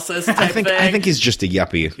analysis type thing. I think he's just a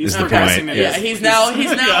yuppie. Is the point? Yeah, he's now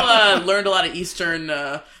learned a lot of Eastern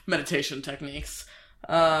meditation techniques.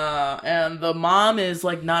 And the mom is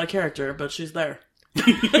like not a character, but she's there.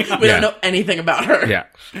 We don't know anything about her. Yeah.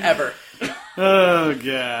 Ever. Oh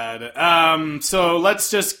god. So let's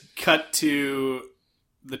just cut to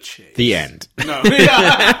the chase. The end. No.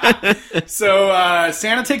 Yeah. So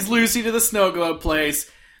Santa takes Lucy to the snow globe place.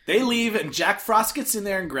 They leave, and Jack Frost gets in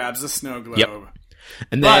there and grabs the snow globe. Yep.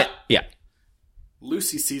 And then, But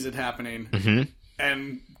Lucy sees it happening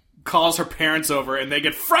and calls her parents over, and they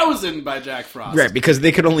get frozen by Jack Frost. Right, because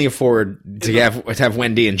they could only afford to have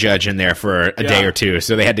Wendy and Judge in there for a day or two,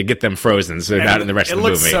 so they had to get them frozen, so they're not in the rest of the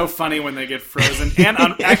movie. It looks so funny when they get frozen, and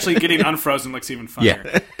actually getting unfrozen looks even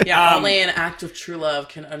funnier. Yeah, only an act of true love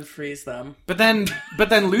can unfreeze them. But then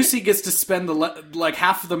Lucy gets to spend like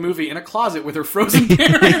half of the movie in a closet with her frozen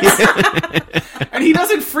parents, and he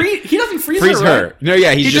doesn't freeze her. Right? No,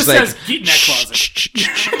 yeah, he just like, says, "Get in that closet."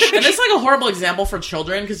 And it's like a horrible example for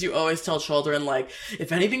children, because you always tell children, like,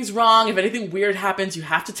 if anything's wrong, if anything weird happens, you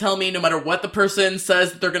have to tell me, no matter what the person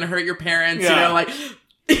says that they're going to hurt your parents. Yeah. You know, like,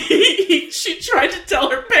 she tried to tell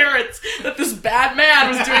her parents that this bad man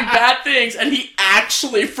was doing bad things, and he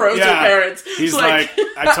actually froze her parents. He's like,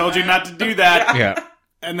 I told you not to do that. Yeah.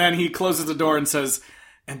 And then he closes the door and says,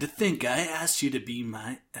 "And to think I asked you to be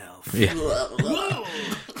my elf." Yeah. Whoa.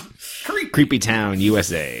 Creepy Town,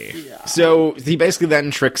 USA. Yeah. So he basically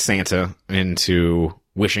then tricks Santa into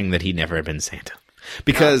wishing that he never had been Santa.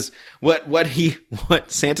 Because what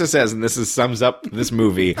Santa says, and sums up this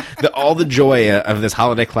movie, all the joy of this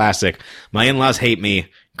holiday classic: my in-laws hate me,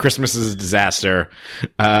 Christmas is a disaster,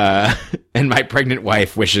 and my pregnant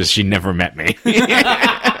wife wishes she never met me.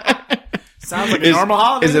 Sounds like a normal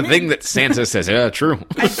holiday. Is a thing that Santa says. Yeah, true.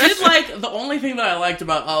 I did like, the only thing that I liked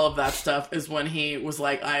about all of that stuff is when he was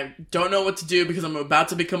like, I don't know what to do because I'm about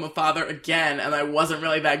to become a father again, and I wasn't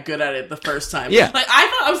really that good at it the first time. Yeah. Like,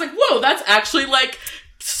 I was like, whoa, that's actually like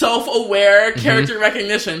self-aware character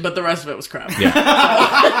recognition, but the rest of it was crap. Yeah.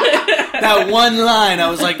 That one line, I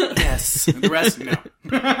was like, yes. And the rest, no.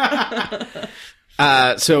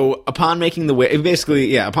 So upon making the wish,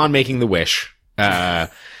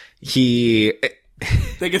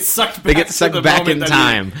 they get sucked back in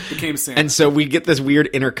time. Became Santa. And so we get this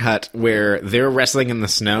weird intercut where they're wrestling in the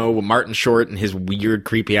snow, Martin Short in his weird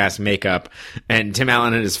creepy ass makeup, and Tim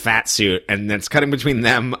Allen in his fat suit, and it's cutting between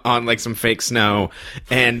them on like some fake snow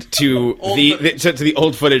and to the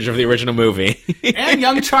old footage of the original movie. And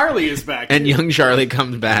young Charlie is back. And young Charlie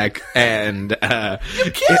comes back, and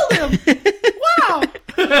you killed him. Wow.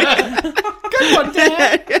 Good one,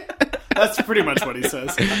 Dad. That's pretty much what he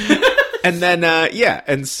says. And then,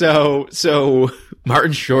 and so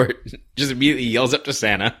Martin Short just immediately yells up to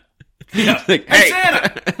Santa. Yeah. Like, hey,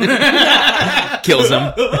 Santa! Kills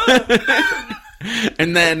him.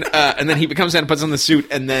 And then he becomes Santa, puts on the suit,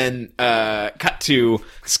 and then cut to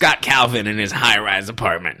Scott Calvin in his high-rise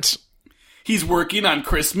apartment. He's working on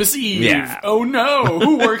Christmas Eve. Yeah. Oh no,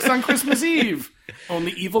 who works on Christmas Eve?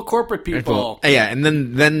 Only evil corporate people. Yeah, and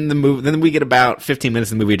then we get about 15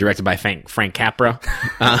 minutes of the movie directed by Frank Capra.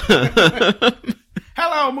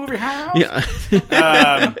 Hello, movie house.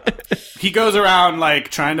 Yeah. He goes around like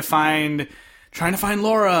trying to find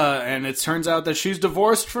Laura, and it turns out that she's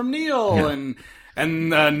divorced from Neil, and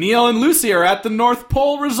Neil and Lucy are at the North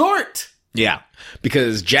Pole Resort. Yeah,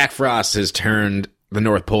 because Jack Frost has turned the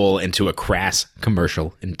North Pole into a crass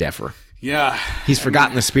commercial endeavor. Yeah. He's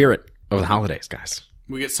forgotten the spirit of the holidays, guys.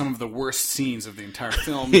 We get some of the worst scenes of the entire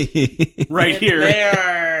film right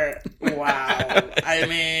here. Wow. I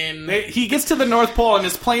mean... He gets to the North Pole and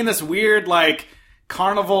is playing this weird, like,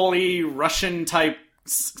 carnival-y Russian-type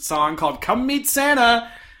song called Come Meet Santa,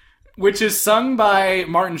 which is sung by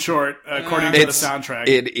Martin Short, according to the soundtrack.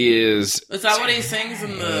 It is... Is that what he sings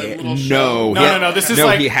in the little show? No. This is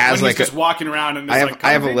like he has when he's just walking around and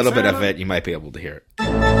I have a little bit of it. You might be able to hear it.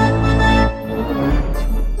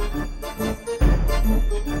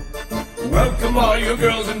 Welcome all you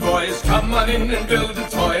girls and boys, come on in and build a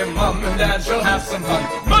toy. Mom and Dad shall have some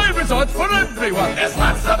fun. My resort for everyone. There's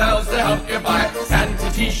lots of bells to help you buy. Santa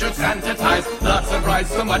t-shirts, Santa ties, lots of rides,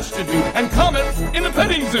 so much to do. And comets in the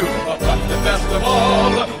petting zoo. But what's the best of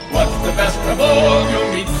all? What's the best of all?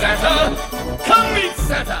 You'll meet Santa. Come meet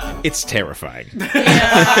Santa. It's terrifying.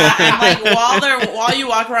 Yeah, and like while you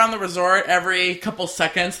walk around the resort, every couple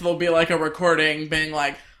seconds there'll be like a recording being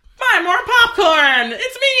like, buy more popcorn!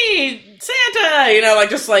 It's me, Santa! You know,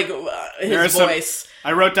 like just like his voice.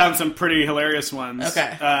 I wrote down some pretty hilarious ones.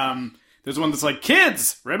 Okay. There's one that's like,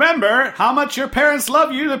 kids, remember, how much your parents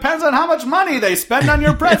love you depends on how much money they spend on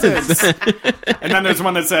your presents. And then there's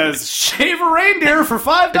one that says, shave a reindeer for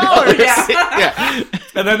 $5. Yeah.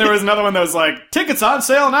 And then there was another one that was like, tickets on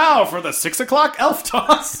sale now for the 6 o'clock elf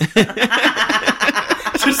toss.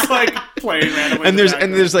 Just like playing randomly. And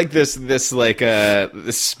there's like this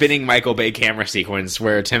spinning Michael Bay camera sequence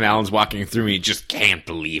where Tim Allen's walking through and he just can't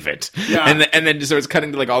believe it. Yeah. And then so it's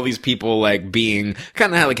cutting to like all these people like being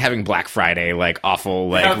kind of like having Black Friday like awful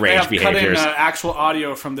like rage behaviors. Cut in actual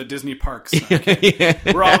audio from the Disney parks,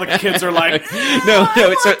 where all the kids are like,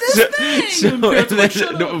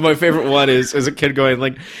 my favorite one is a kid going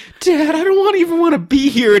like, Dad, I don't even want to be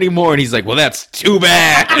here anymore, and he's like, well, that's too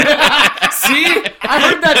bad. See, I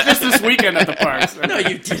heard that just this weekend at the parks. No,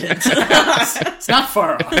 you didn't. It's not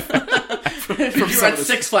far off. If you were at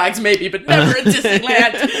Six Flags, maybe, but never at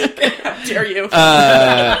Disneyland. How dare you?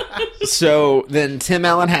 So then Tim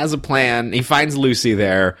Allen has a plan. He finds Lucy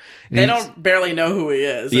there. They don't barely know who he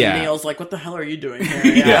is. And Yeah. Neil's like, what the hell are you doing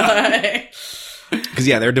here? Because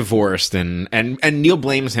they're divorced, and Neil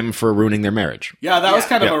blames him for ruining their marriage. Yeah, that was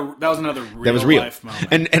kind of that was another real life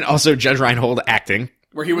moment. And also Judge Reinhold acting.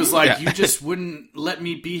 Where he was like, you just wouldn't let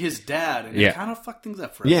me be his dad. And it kind of fucked things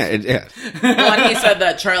up for us. Yeah. Well, and he said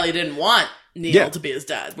that Charlie didn't want Neil to be his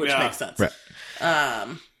dad, which makes sense. Right.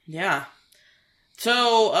 Yeah.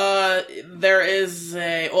 So, there is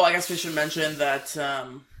well, I guess we should mention that,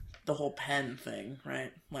 the whole pen thing,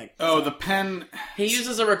 right? Like, the pen. He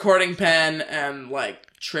uses a recording pen and, like,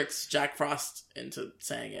 tricks Jack Frost into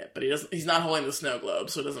saying it, but he's not holding the snow globe,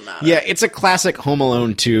 so it doesn't matter. Yeah, it's a classic Home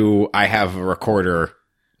Alone 2, I have a recorder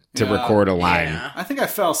to record a line. Yeah. I think I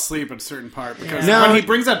fell asleep at a certain part because when he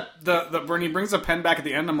brings up when he brings a pen back at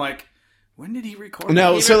the end, I'm like, when did he record?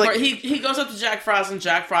 No, he goes up to Jack Frost, and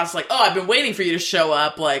Jack Frost's like, "Oh, I've been waiting for you to show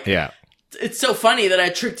up." Like, it's so funny that I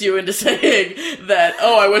tricked you into saying that.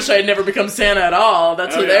 Oh, I wish I had never become Santa at all.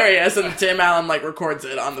 That's hilarious. And Tim Allen like records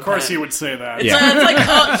it on the. Of course, pen. he would say that. It's like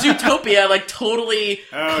Zootopia, like totally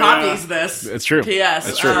copies this. It's true. P.S.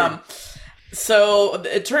 It's true. So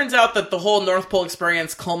it turns out that the whole North Pole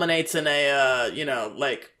experience culminates in a,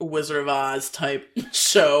 like Wizard of Oz type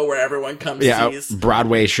show where everyone comes sees. A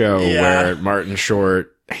Broadway show where Martin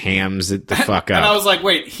Short hams it the fuck up. And I was like,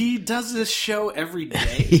 wait, he does this show every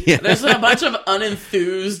day? There's a bunch of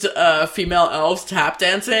unenthused female elves tap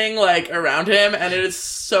dancing like around him, and it is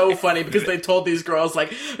so funny because they told these girls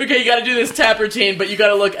like, okay, you gotta do this tap routine, but you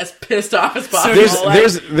gotta look as pissed off as possible. So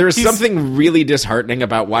there's something really disheartening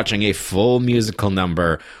about watching a full musical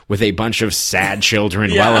number with a bunch of sad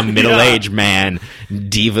children while a middle-aged man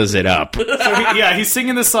divas it up. So he's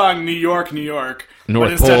singing the song New York, New York.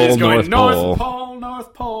 North Pole, North Pole. North Pole,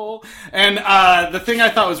 North Pole. And the thing I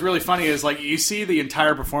thought was really funny is, like, you see the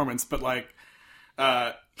entire performance, but, like,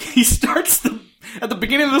 he starts at the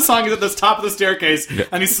beginning of the song, he's at the top of the staircase,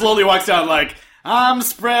 and he slowly walks down, like, I'm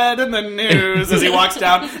spreading the news as he walks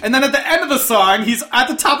down. And then at the end of the song, he's at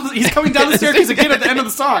the top of he's coming down the staircase again at the end of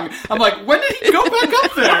the song. I'm like, when did he go back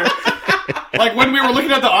up there? Like, when we were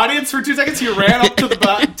looking at the audience for 2 seconds, he ran up to the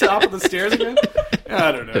top of the stairs again?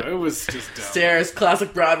 I don't know. It was just dumb. Stairs,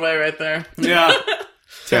 classic Broadway right there. Yeah.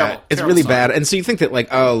 Terrible. It's really bad. And so you think that, like,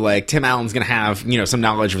 Tim Allen's going to have, some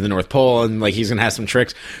knowledge of the North Pole and, like, he's going to have some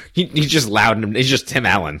tricks. He's just loud and he's just Tim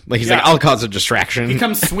Allen. Like, he's like, I'll cause a distraction. He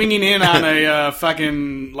comes swinging in on a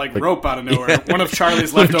fucking, like, rope out of nowhere. One of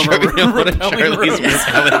Charlie's leftover repelling ropes.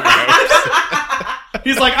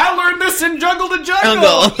 He's like, I learned this in Jungle to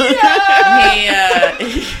Jungle. Yeah!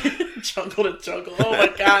 Jungle to Jungle. Oh my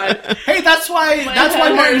god. Hey, that's why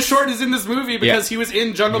Martin Short is in this movie, because he was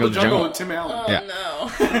in Jungle to Jungle with Tim Allen. Oh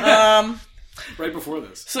no. Right before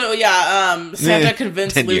this. So Santa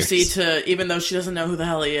convinced Lucy to, even though she doesn't know who the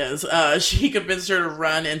hell he is, she convinced her to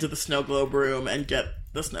run into the snow globe room and get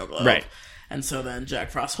the snow globe. Right. And so then Jack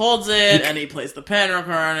Frost holds it, and he plays the pen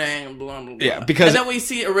recording, blah, blah, blah. Yeah, because... And then we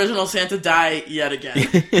see original Santa die yet again.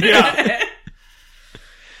 Yeah.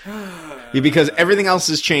 Because everything else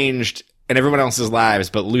has changed in everyone else's lives,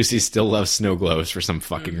 but Lucy still loves snow globes for some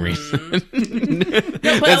fucking reason. That's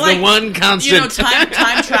the one constant.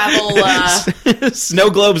 Time travel... Snow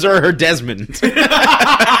globes are her Desmond.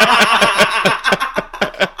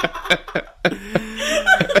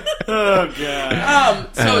 Oh,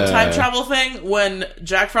 God. Time travel thing, when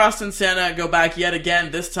Jack Frost and Santa go back yet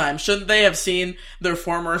again this time, shouldn't they have seen their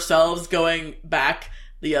former selves going back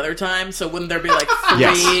the other time? So wouldn't there be like three...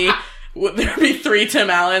 Yes. Would there be 3 Tim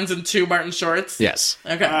Allens and 2 Martin Shorts? Yes.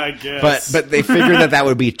 Okay. I guess. But they figured that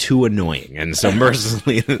would be too annoying, and so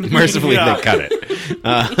mercifully they cut it.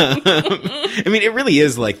 I mean, it really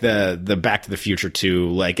is like the Back to the Future 2.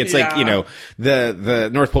 Like, it's like, the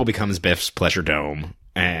North Pole becomes Biff's Pleasure Dome,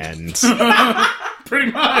 and...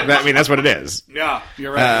 Pretty much. I mean, that's what it is. Yeah,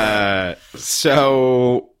 you're right.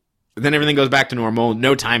 So... Then everything goes back to normal.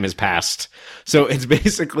 No time has passed. So it's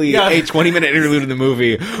basically a 20-minute interlude in the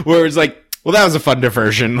movie where it's like, Well, that was a fun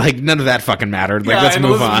diversion. Like, none of that fucking mattered. Like, let's and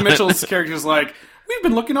move Elizabeth on. Mitchell's character's like, we've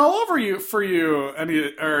been looking all over for you. And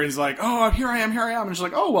he's like, oh, here I am. And she's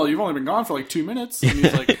like, oh, well, you've only been gone for like 2 minutes. And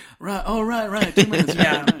he's like, right, 2 minutes.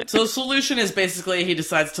 Yeah. So the solution is basically he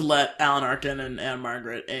decides to let Alan Arkin and Anne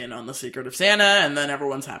Margaret in on the secret of Santa, and then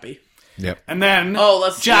everyone's happy. Yep. And then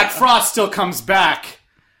Jack Frost still comes back,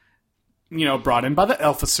 brought in by the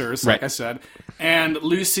Elficers, like I said. And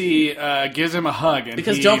Lucy gives him a hug. And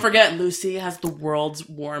because don't forget, Lucy has the world's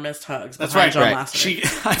warmest hugs. That's right. John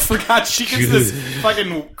Lasseter. I forgot she gets this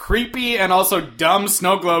fucking creepy and also dumb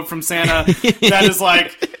snow globe from Santa that is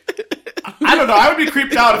like... I don't know. I would be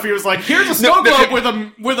creeped out if he was like, "Here's a snow globe with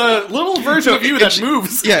a little version of you that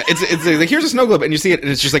moves." Yeah, it's like, here's a snow globe, and you see it, and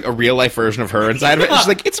it's just like a real life version of her inside of it. And she's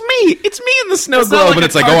like, "It's me in the snow globe," like and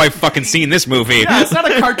it's like, "Oh, I've fucking seen this movie." Yeah, it's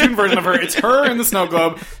not a cartoon version of her. It's her in the snow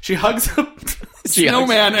globe. She hugs a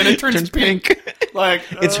snowman, and it turns pink. Like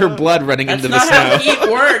it's her blood running into the That's snow. not how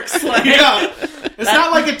heat works. Like, yeah, it's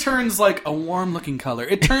not like it turns like a warm looking color.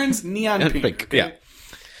 It turns neon pink. Okay? Yeah.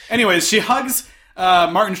 Anyways, she hugs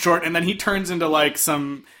Martin Short, and then he turns into like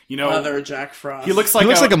some, other Jack Frost. He looks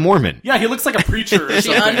like a Mormon. Yeah, he looks like a preacher. Or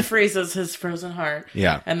she something. unfreezes his frozen heart.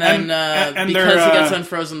 Yeah, and then and because he gets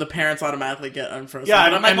unfrozen, the parents automatically get unfrozen. Yeah,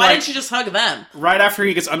 but I'm like, why didn't she just hug them? Right after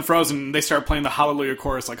he gets unfrozen, they start playing the Hallelujah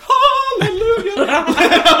chorus, like Hallelujah.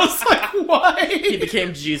 I was like, why? He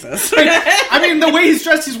became Jesus. I mean, the way he's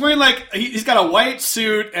dressed, he's wearing like he's got a white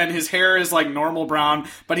suit and his hair is like normal brown,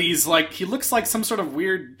 but he looks like some sort of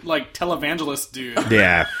weird like televangelist dude.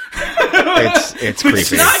 Yeah, it's creepy.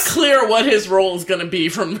 It's not clear what his role is going to be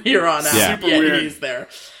from here on out. Yeah. Super yet weird. He's there.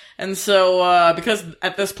 And so, because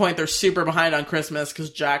at this point they're super behind on Christmas because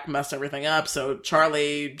Jack messed everything up, so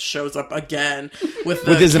Charlie shows up again with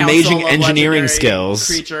his council amazing of engineering legendary skills.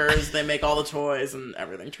 Creatures. They make all the toys, and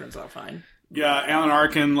everything turns out fine. Yeah, Alan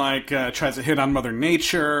Arkin tries to hit on Mother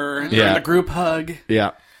Nature during Yeah. the group hug.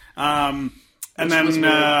 Yeah. And then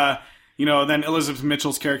then Elizabeth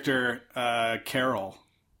Mitchell's character Carol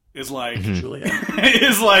is like Julia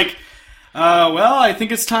is like, well, I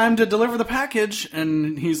think it's time to deliver the package.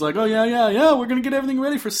 And he's like, oh, yeah, we're going to get everything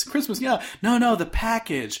ready for Christmas. Yeah. No, the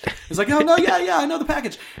package. He's like, oh, no, yeah, I know the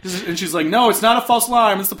package. And she's like, no, it's not a false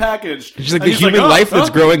alarm. It's the package. She's like, and the human life that's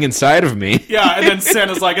growing inside of me. Yeah, and then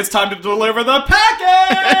Santa's like, it's time to deliver the package!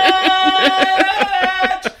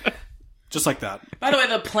 Just like that. By the way,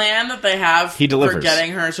 the plan that they have He delivers. for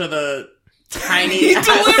getting her to the tiny He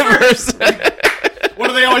delivers! What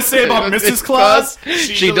do they always say about Mrs. Claus?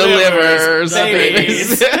 She delivers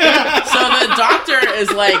babies. So the doctor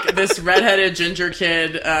is like this redheaded ginger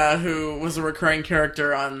kid who was a recurring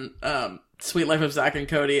character on Sweet Life of Zack and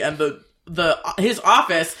Cody, and his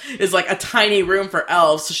office is like a tiny room for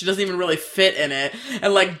elves, so she doesn't even really fit in it.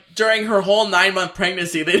 And like during her whole 9-month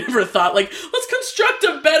pregnancy, they never thought like, let's construct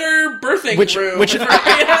a better birthing room.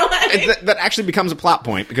 That actually becomes a plot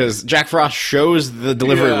point because Jack Frost shows the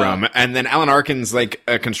delivery room, and then Alan Arkin's like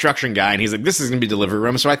a construction guy, and he's like, "This is going to be delivery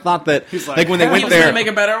room." So I thought that like when they went there, gonna make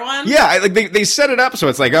a better one. Yeah, like they set it up so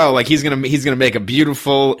it's like, oh, like he's gonna make a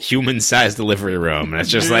beautiful human-sized delivery room, and it's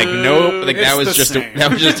just like, nope, like that was just a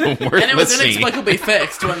worthless and it was scene. inexplicably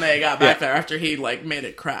fixed when they got back there after he like made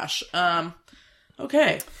it crash.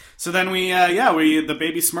 Okay. So then the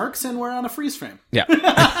baby smirks and we're on a freeze frame. Yeah.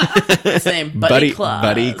 Same Buddy Claus.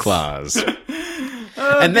 Buddy Claus.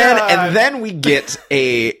 And then we get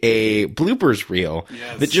a bloopers reel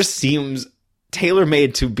that just seems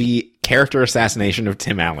tailor-made to be character assassination of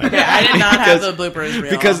Tim Allen. Yeah, I did not have the bloopers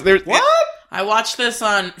reel. Because there's... What? I watched this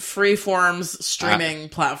on Freeform's streaming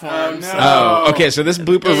platforms. Oh, okay. So this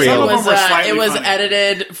blooper reel it was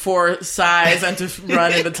edited for size and to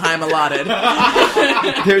run in the time allotted.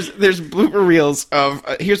 There's blooper reels of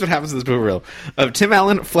here's what happens in this blooper reel of Tim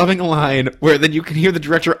Allen flubbing a line where then you can hear the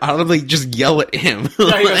director audibly just yell at him.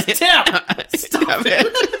 Yeah, he goes, Tim, stop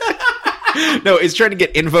it. No, he's trying to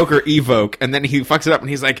get invoke or evoke, and then he fucks it up, and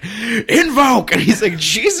he's like, invoke! And he's like,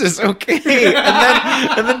 Jesus, okay.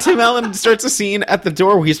 And then Tim Allen starts a scene at the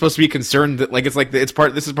door where he's supposed to be concerned that, like, this is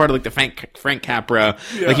part of, like, the Frank Capra,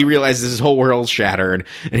 like, he realizes his whole world's shattered,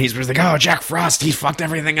 and he's just like, oh, Jack Frost, he fucked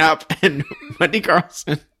everything up. And Wendy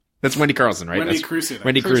Carlson, that's Wendy Carlson, right? Wendy Crewson.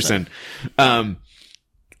 Wendy Crewson.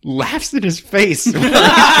 Laughs in his face when he's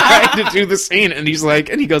trying to do the scene, and he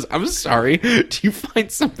goes, I'm sorry, do you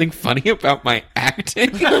find something funny about my acting?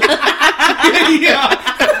 Yeah.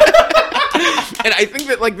 And I think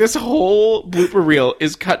that, like, this whole blooper reel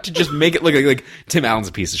is cut to just make it look like Tim Allen's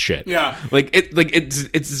a piece of shit. Yeah.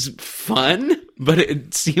 It's fun, but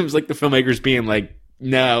it seems like the filmmakers being like,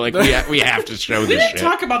 no, like we have to show We this didn't shit.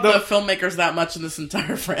 talk about the filmmakers that much in this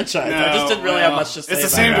entire franchise. I just didn't really have much to say. It's the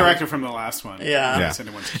about same it. director from the last one. Yeah. Yeah. If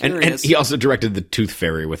anyone's And curious. he also directed The Tooth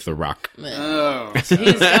Fairy with The Rock. Oh. He's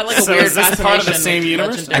got like a So weird is this part of the fascination same with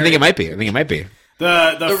universe? legendary- I think it might be.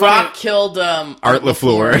 The The funny- Rock killed Art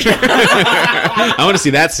LaFleur. I want to see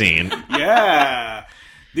that scene. Yeah.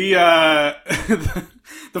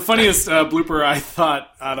 The funniest blooper I thought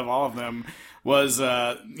out of all of them was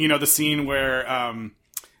the scene where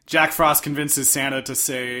Jack Frost convinces Santa to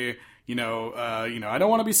say, I don't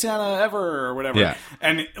want to be Santa ever or whatever. Yeah.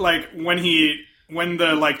 And like when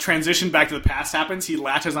the transition back to the past happens, he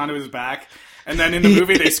latches onto his back. And then in the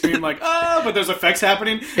movie they scream like, "Oh!" But there's effects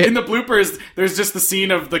happening. In the bloopers, there's just the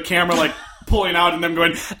scene of the camera like pulling out and them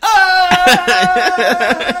going,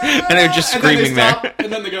 "Ah!" And they're just And then they screaming there. stop,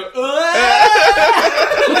 and then they go,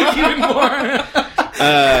 "Ah!" Like even more.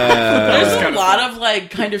 There's a lot of like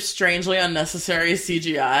kind of strangely unnecessary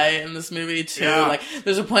CGI in this movie too. Yeah. Like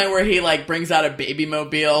there's a point where he like brings out a baby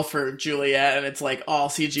mobile for Juliet and it's like all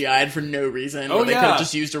CGI'd for no reason. Oh, They yeah. could have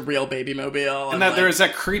just used a real baby mobile. And that like, there's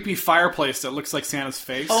that creepy fireplace that looks like Santa's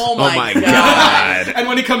face. oh Oh my god. And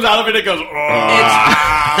when he comes out of it, it goes, "Oh!"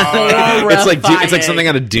 It's like something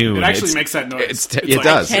out of Dune. It actually It's- makes that noise. it like-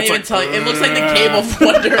 does. Can't even tell you. It looks like the Cave of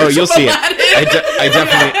Wonders. Oh, you'll from see it. Aladdin.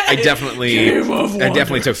 I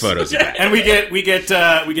definitely took photos of that. And we get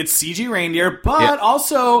CG reindeer, but Yeah.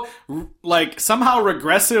 also like somehow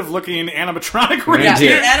regressive looking animatronic reindeer. Yeah,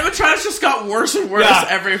 Reindeer. the animatronics just got worse and worse Yeah.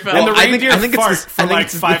 every film. And the I think- reindeer I think it's fart this- I for think like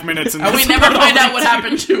it's 5 minutes. In and we this never movie. find out what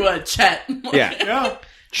happened to Chet. Yeah. Yeah,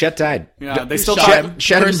 Chet died. yeah. They still Shot died. him.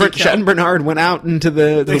 Chet Percy and killed. Bernard went out into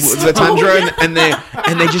the still- tundra and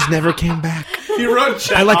they just never came back. He rode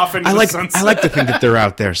Chet I off into the sunset. I like to think that they're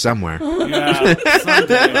out there somewhere, Yeah,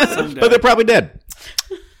 someday. but they're probably dead.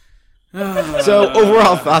 So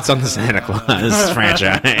overall thoughts on the Santa Claus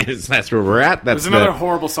franchise? That's where we're at. That's There's another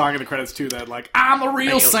horrible song in the credits too. That like, I'm the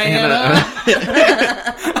real Santa.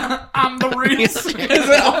 I'm the real Santa. Is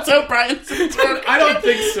it also Brian Singer? I don't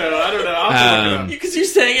think so. I don't know. I'll have to look it up. Because you're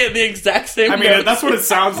saying it in the exact same I mean, notes. that's what it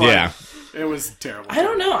sounds like. Yeah. It was terrible. I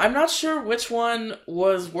don't know. I'm not sure which one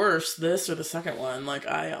was worse, this or the second one. Like,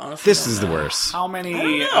 I honestly This don't is the know. worst. How many I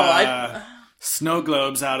don't know. snow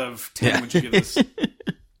globes out of 10 would you give this?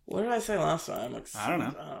 What did I say last time? Like, I don't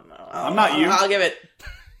know. I don't know. I'm not you. I'll give it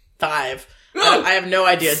 5. I have no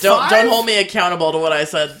idea. Don't hold me accountable to what I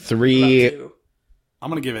said. 3 about 2. I'm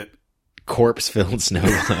gonna give it. corpse-filled snow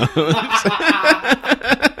globes.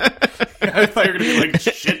 I thought you were gonna be like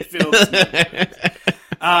shit filled.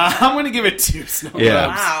 I'm gonna give it 2 snow globes. Yeah.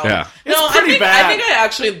 Wow. Yeah. No, pretty I bad. think I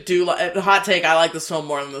actually do like hot take. I like this film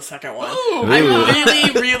more than the second one.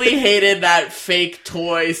 I really hated that fake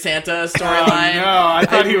toy Santa storyline. No, I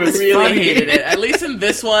thought he was really funny. hated it. At least in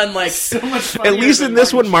this one, like So much At least in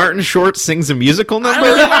this one, Martin Short sings a musical I number.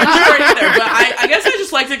 don't know, I'm not sure either, but I guess I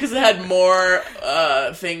just liked it because it had more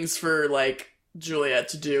things for like Juliet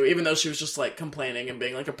to do, even though she was just like complaining and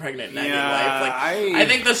being like a pregnant nagging Yeah, wife. Like I- I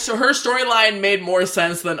think her storyline made more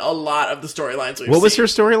sense than a lot of the storylines we've What was seen. her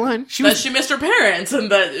storyline? That she missed her parents and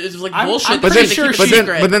that it was like I'm bullshit. pretty trying to sure keep it she-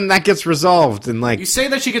 secret. But then that gets resolved and like You say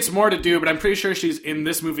that she gets more to do, but I'm pretty sure she's in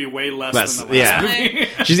this movie way less than the last yeah. movie.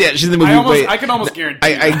 She's in the movie. I can almost guarantee.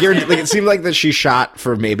 I that. guarantee. Like it seemed like that she shot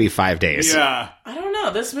for maybe 5 days. Yeah. I don't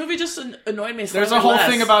know. This movie just annoyed me. There's slightly a whole less.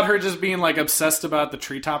 thing about her just being like obsessed about the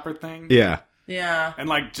tree topper thing. Yeah. Yeah. And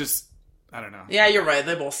like just I don't know. Yeah, you're right.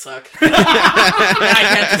 They both suck.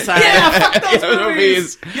 I can't decide. Yeah, fuck those Yeah,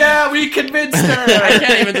 movies. Yeah, we convinced her. I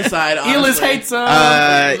can't even decide. Elis honestly. hates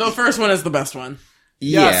them. The first one is the best one.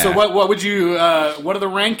 Yeah. So what would you? What are the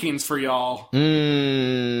rankings for y'all?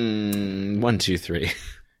 1, 2, 3.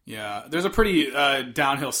 Yeah, there's a pretty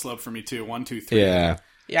downhill slope for me too. 1, 2, 3. Yeah.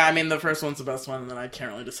 Yeah, I mean the first one's the best one, and then I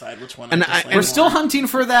can't really decide which one. And I dislike We're more. still hunting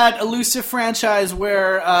for that elusive franchise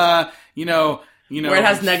where you know. where it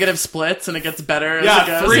has negative splits and it gets better. As it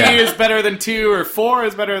Yeah, goes. 3 Yeah. is better than 2, or 4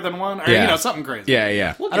 is better than 1, or Yeah. something crazy. Yeah,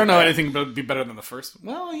 yeah. I don't know anything would be better than the first.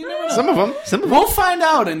 Well, you never know. Some of them. We'll find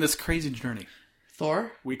out in this crazy journey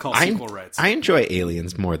Thor. we call sequel rights. I enjoy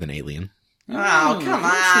Aliens more than Alien. Oh, come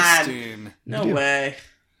on. Interesting. No way.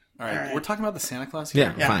 All right, we're talking about the Santa Claus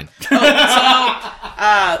Yeah, here. fine.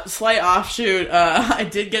 Slight offshoot. I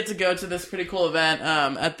did get to go to this pretty cool event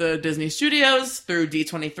at the Disney Studios through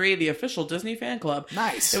D23, the official Disney fan club.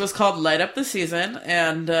 Nice. It was called Light Up the Season,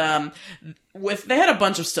 and they had a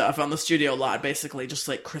bunch of stuff on the studio lot, basically just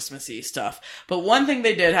like Christmassy stuff. But one thing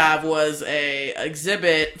they did have was a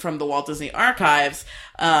exhibit from the Walt Disney Archives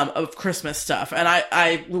of Christmas stuff, and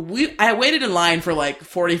I waited in line for like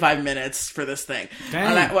 45 minutes for this thing.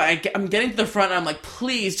 Dang. And I'm getting to the front, and I'm like,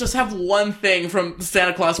 please just have one thing from the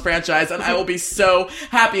Santa Claus franchise, and I will be so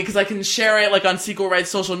happy because I can share it like on Sequel Rights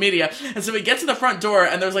social media. And so we get to the front door,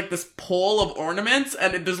 and there's like this pole of ornaments,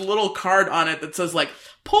 and there's a little card on it that says like,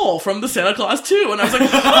 "Pole from the Santa Claus 2." And I was like, oh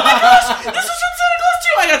my gosh, this is from Santa Claus 2.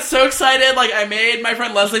 I got so excited. Like, I made my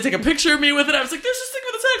friend Leslie take a picture of me with it. I was like, there's this thing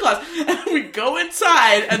with the Santa Claus. And we go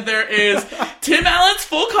inside, and there is Tim Allen's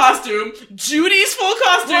full costume, Judy's full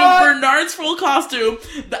costume, Bernard's full costume,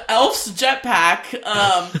 the Elf's jetpack,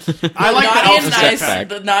 I like the Elf's jetpack.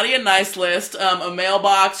 The Naughty and Nice list, a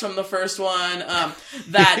mailbox from the first one,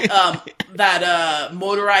 that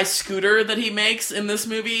motorized scooter that he makes in this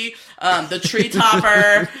movie, the tree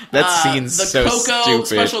topper, That scene's the so stupid.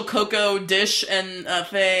 special cocoa dish and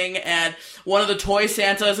thing, and one of the toy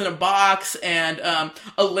Santas in a box, and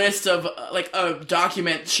a list of like a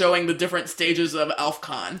document showing the different stages of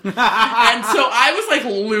ElfCon. And so I was like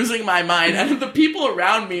losing my mind, and the people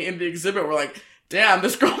around me in the exhibit were like, damn,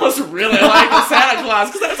 this girl must really like the Santa Claus,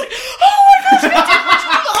 because I was like, oh my gosh, I did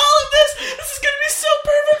all of this! This is gonna be so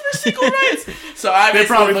perfect for Sequel Rights! So I They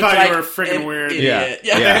probably looked thought like you were freaking weird. idiot.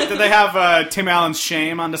 Yeah. Did they have Tim Allen's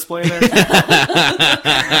shame on display there?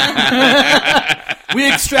 We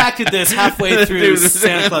extracted this halfway through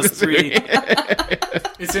Santa Claus 3.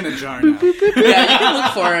 It's in a jar now. Yeah, you can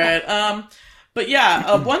look for it. But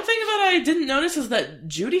yeah, one thing that I didn't notice is that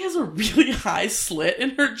Judy has a really high slit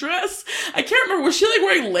in her dress. I can't remember, was she like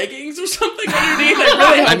wearing leggings or something underneath? I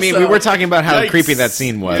really hope I mean, so. we were talking about how Yikes. creepy that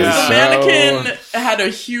scene was. Yeah. The so- mannequin had a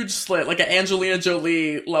huge slit, like an Angelina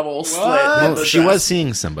Jolie level slit. Well, The she dress. was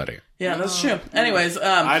seeing somebody. Yeah, that's true. Anyways,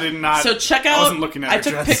 I did not. So check I out. wasn't looking at I her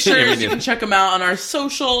took dress. pictures. You can check them out on our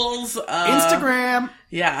socials, Instagram.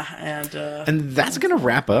 Yeah, and And that's going to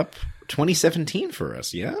wrap up 2017 for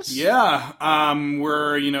us, yes? Yeah.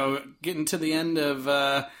 We're, getting to the end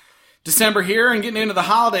of December here and getting into the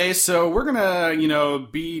holidays, so we're going to,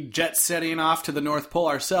 be jet setting off to the North Pole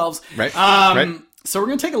ourselves. Right. Right. So we're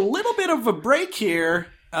going to take a little bit of a break here.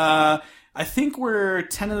 I think we're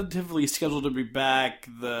tentatively scheduled to be back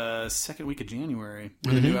the second week of January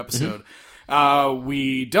with a new episode.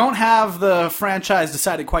 We don't have the franchise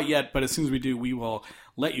decided quite yet, but as soon as we do, we will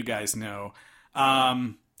let you guys know.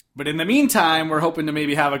 But in the meantime, we're hoping to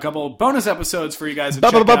maybe have a couple bonus episodes for you guys to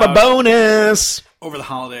check out Bonus! over the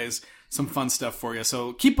holidays. Some fun stuff for you.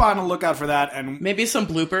 So keep on the lookout for that. And maybe some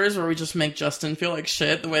bloopers where we just make Justin feel like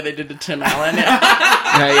shit the way they did to Tim Allen.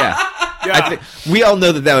 Yeah. We all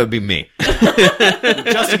know that would be me.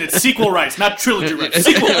 Justin, it's sequel rights, not trilogy rights.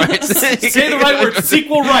 Sequel rights. Say the right word,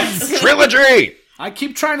 sequel rights. Trilogy! I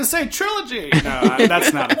keep trying to say trilogy. No,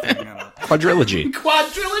 that's not a thing. Quadrilogy.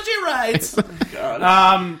 Quadrilogy rights.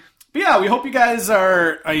 But yeah, we hope you guys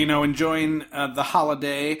are, enjoying the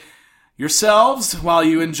holiday yourselves while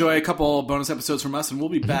you enjoy a couple bonus episodes from us, and we'll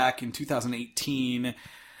be back in 2018.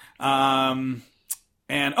 And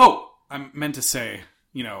I meant to say,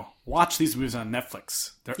 watch these movies on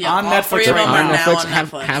Netflix. They're on all Netflix three of right them now. are now Netflix, on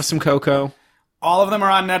Netflix. have some cocoa. All of them are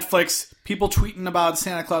on Netflix. People tweeting about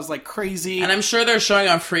Santa Claus like crazy. And I'm sure they're showing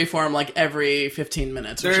on Freeform like every 15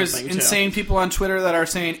 minutes or There's something, insane people on Twitter that are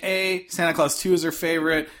saying, A, Santa Claus 2 is their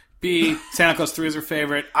favorite. B, Santa Claus 3 is their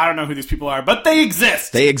favorite. I don't know who these people are, but they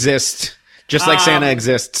exist. They exist. Just like Santa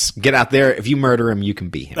exists. Get out there. If you murder him, you can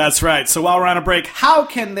be him. That's right. So while we're on a break, how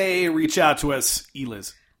can they reach out to us,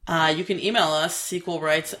 Eliz? You can email us,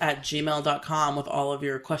 sequelrights@gmail.com, with all of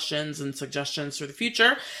your questions and suggestions for the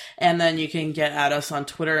future. And then you can get at us on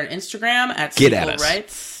Twitter and Instagram at Get at us.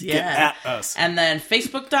 sequelrights. Yeah. Get at us. And then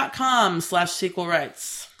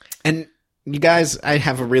facebook.com/sequelrights. And you guys, I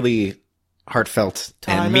have a really heartfelt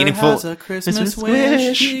and meaningful Christmas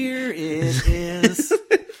wish. Here it is.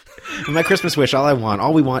 My Christmas wish, all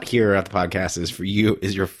we want here at the podcast is for you,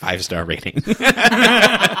 is your 5-star rating.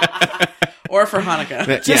 Or for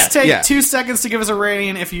Hanukkah. Just take 2 seconds to give us a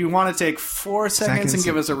rating. If you want to take 4 seconds and Seconds.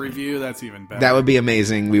 give us a review, that's even better. That would be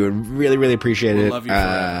amazing. We would really, really appreciate it. love you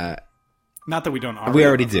forever. Not that we don't already. We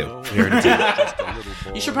already do.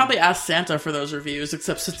 You should probably ask Santa for those reviews,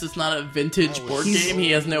 except since it's not a vintage board game,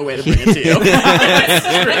 he has no way to bring it to you.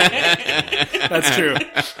 That's true.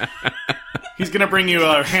 He's going to bring you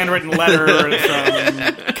a handwritten letter from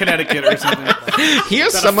Connecticut or something.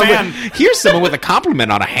 Here's Got a someone with a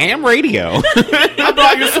compliment on a ham radio. I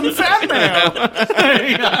brought you some fan mail.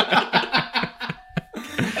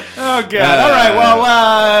 Oh, God. All right. Well,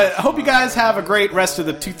 I hope you guys have a great rest of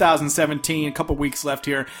the 2017. A couple weeks left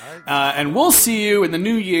here. And we'll see you in the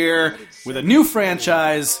new year with a new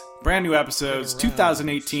franchise, brand new episodes,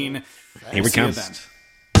 2018. Here we come. Well,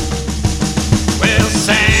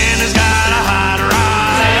 Santa's got a hot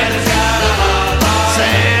rod. Santa's got a hot rod.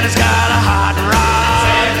 Santa's got a hot rod.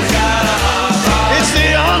 Santa's got a hot rod. It's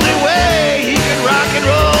the only way he can rock and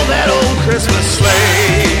roll that old Christmas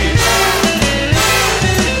sleigh.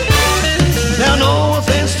 Now, no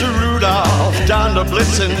offense to Rudolph, Donner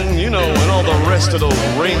Blitzen, and all the rest of those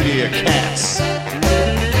reindeer cats.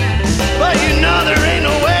 But there ain't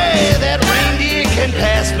no way that reindeer can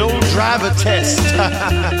pass no driver test. I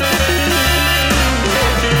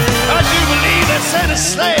do believe that Santa's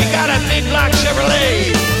sleigh got a big black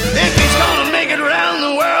Chevrolet if he's gonna make it around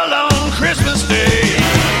the world on Christmas Day.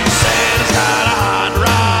 Santa's got a hot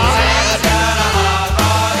rod. Santa's got a hot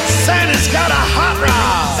rod. Santa's got a hot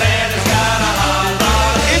rod. Santa's got a hot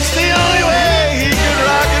rod. It's the only way he can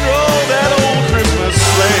rock and roll that old Christmas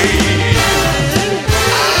sleigh.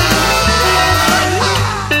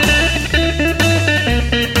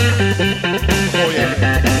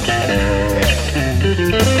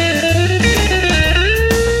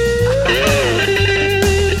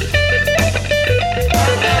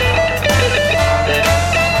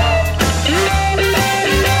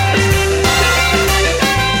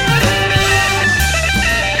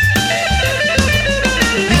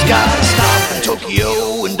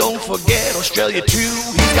 Forget Australia too.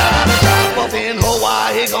 He's got a drop off in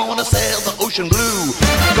Hawaii, gonna sail the ocean blue.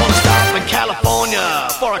 Gonna stop in California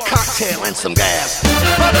for a cocktail and some gas.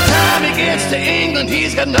 By the time he gets to England,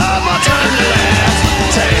 he's got no more time to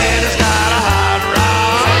last. Santa's got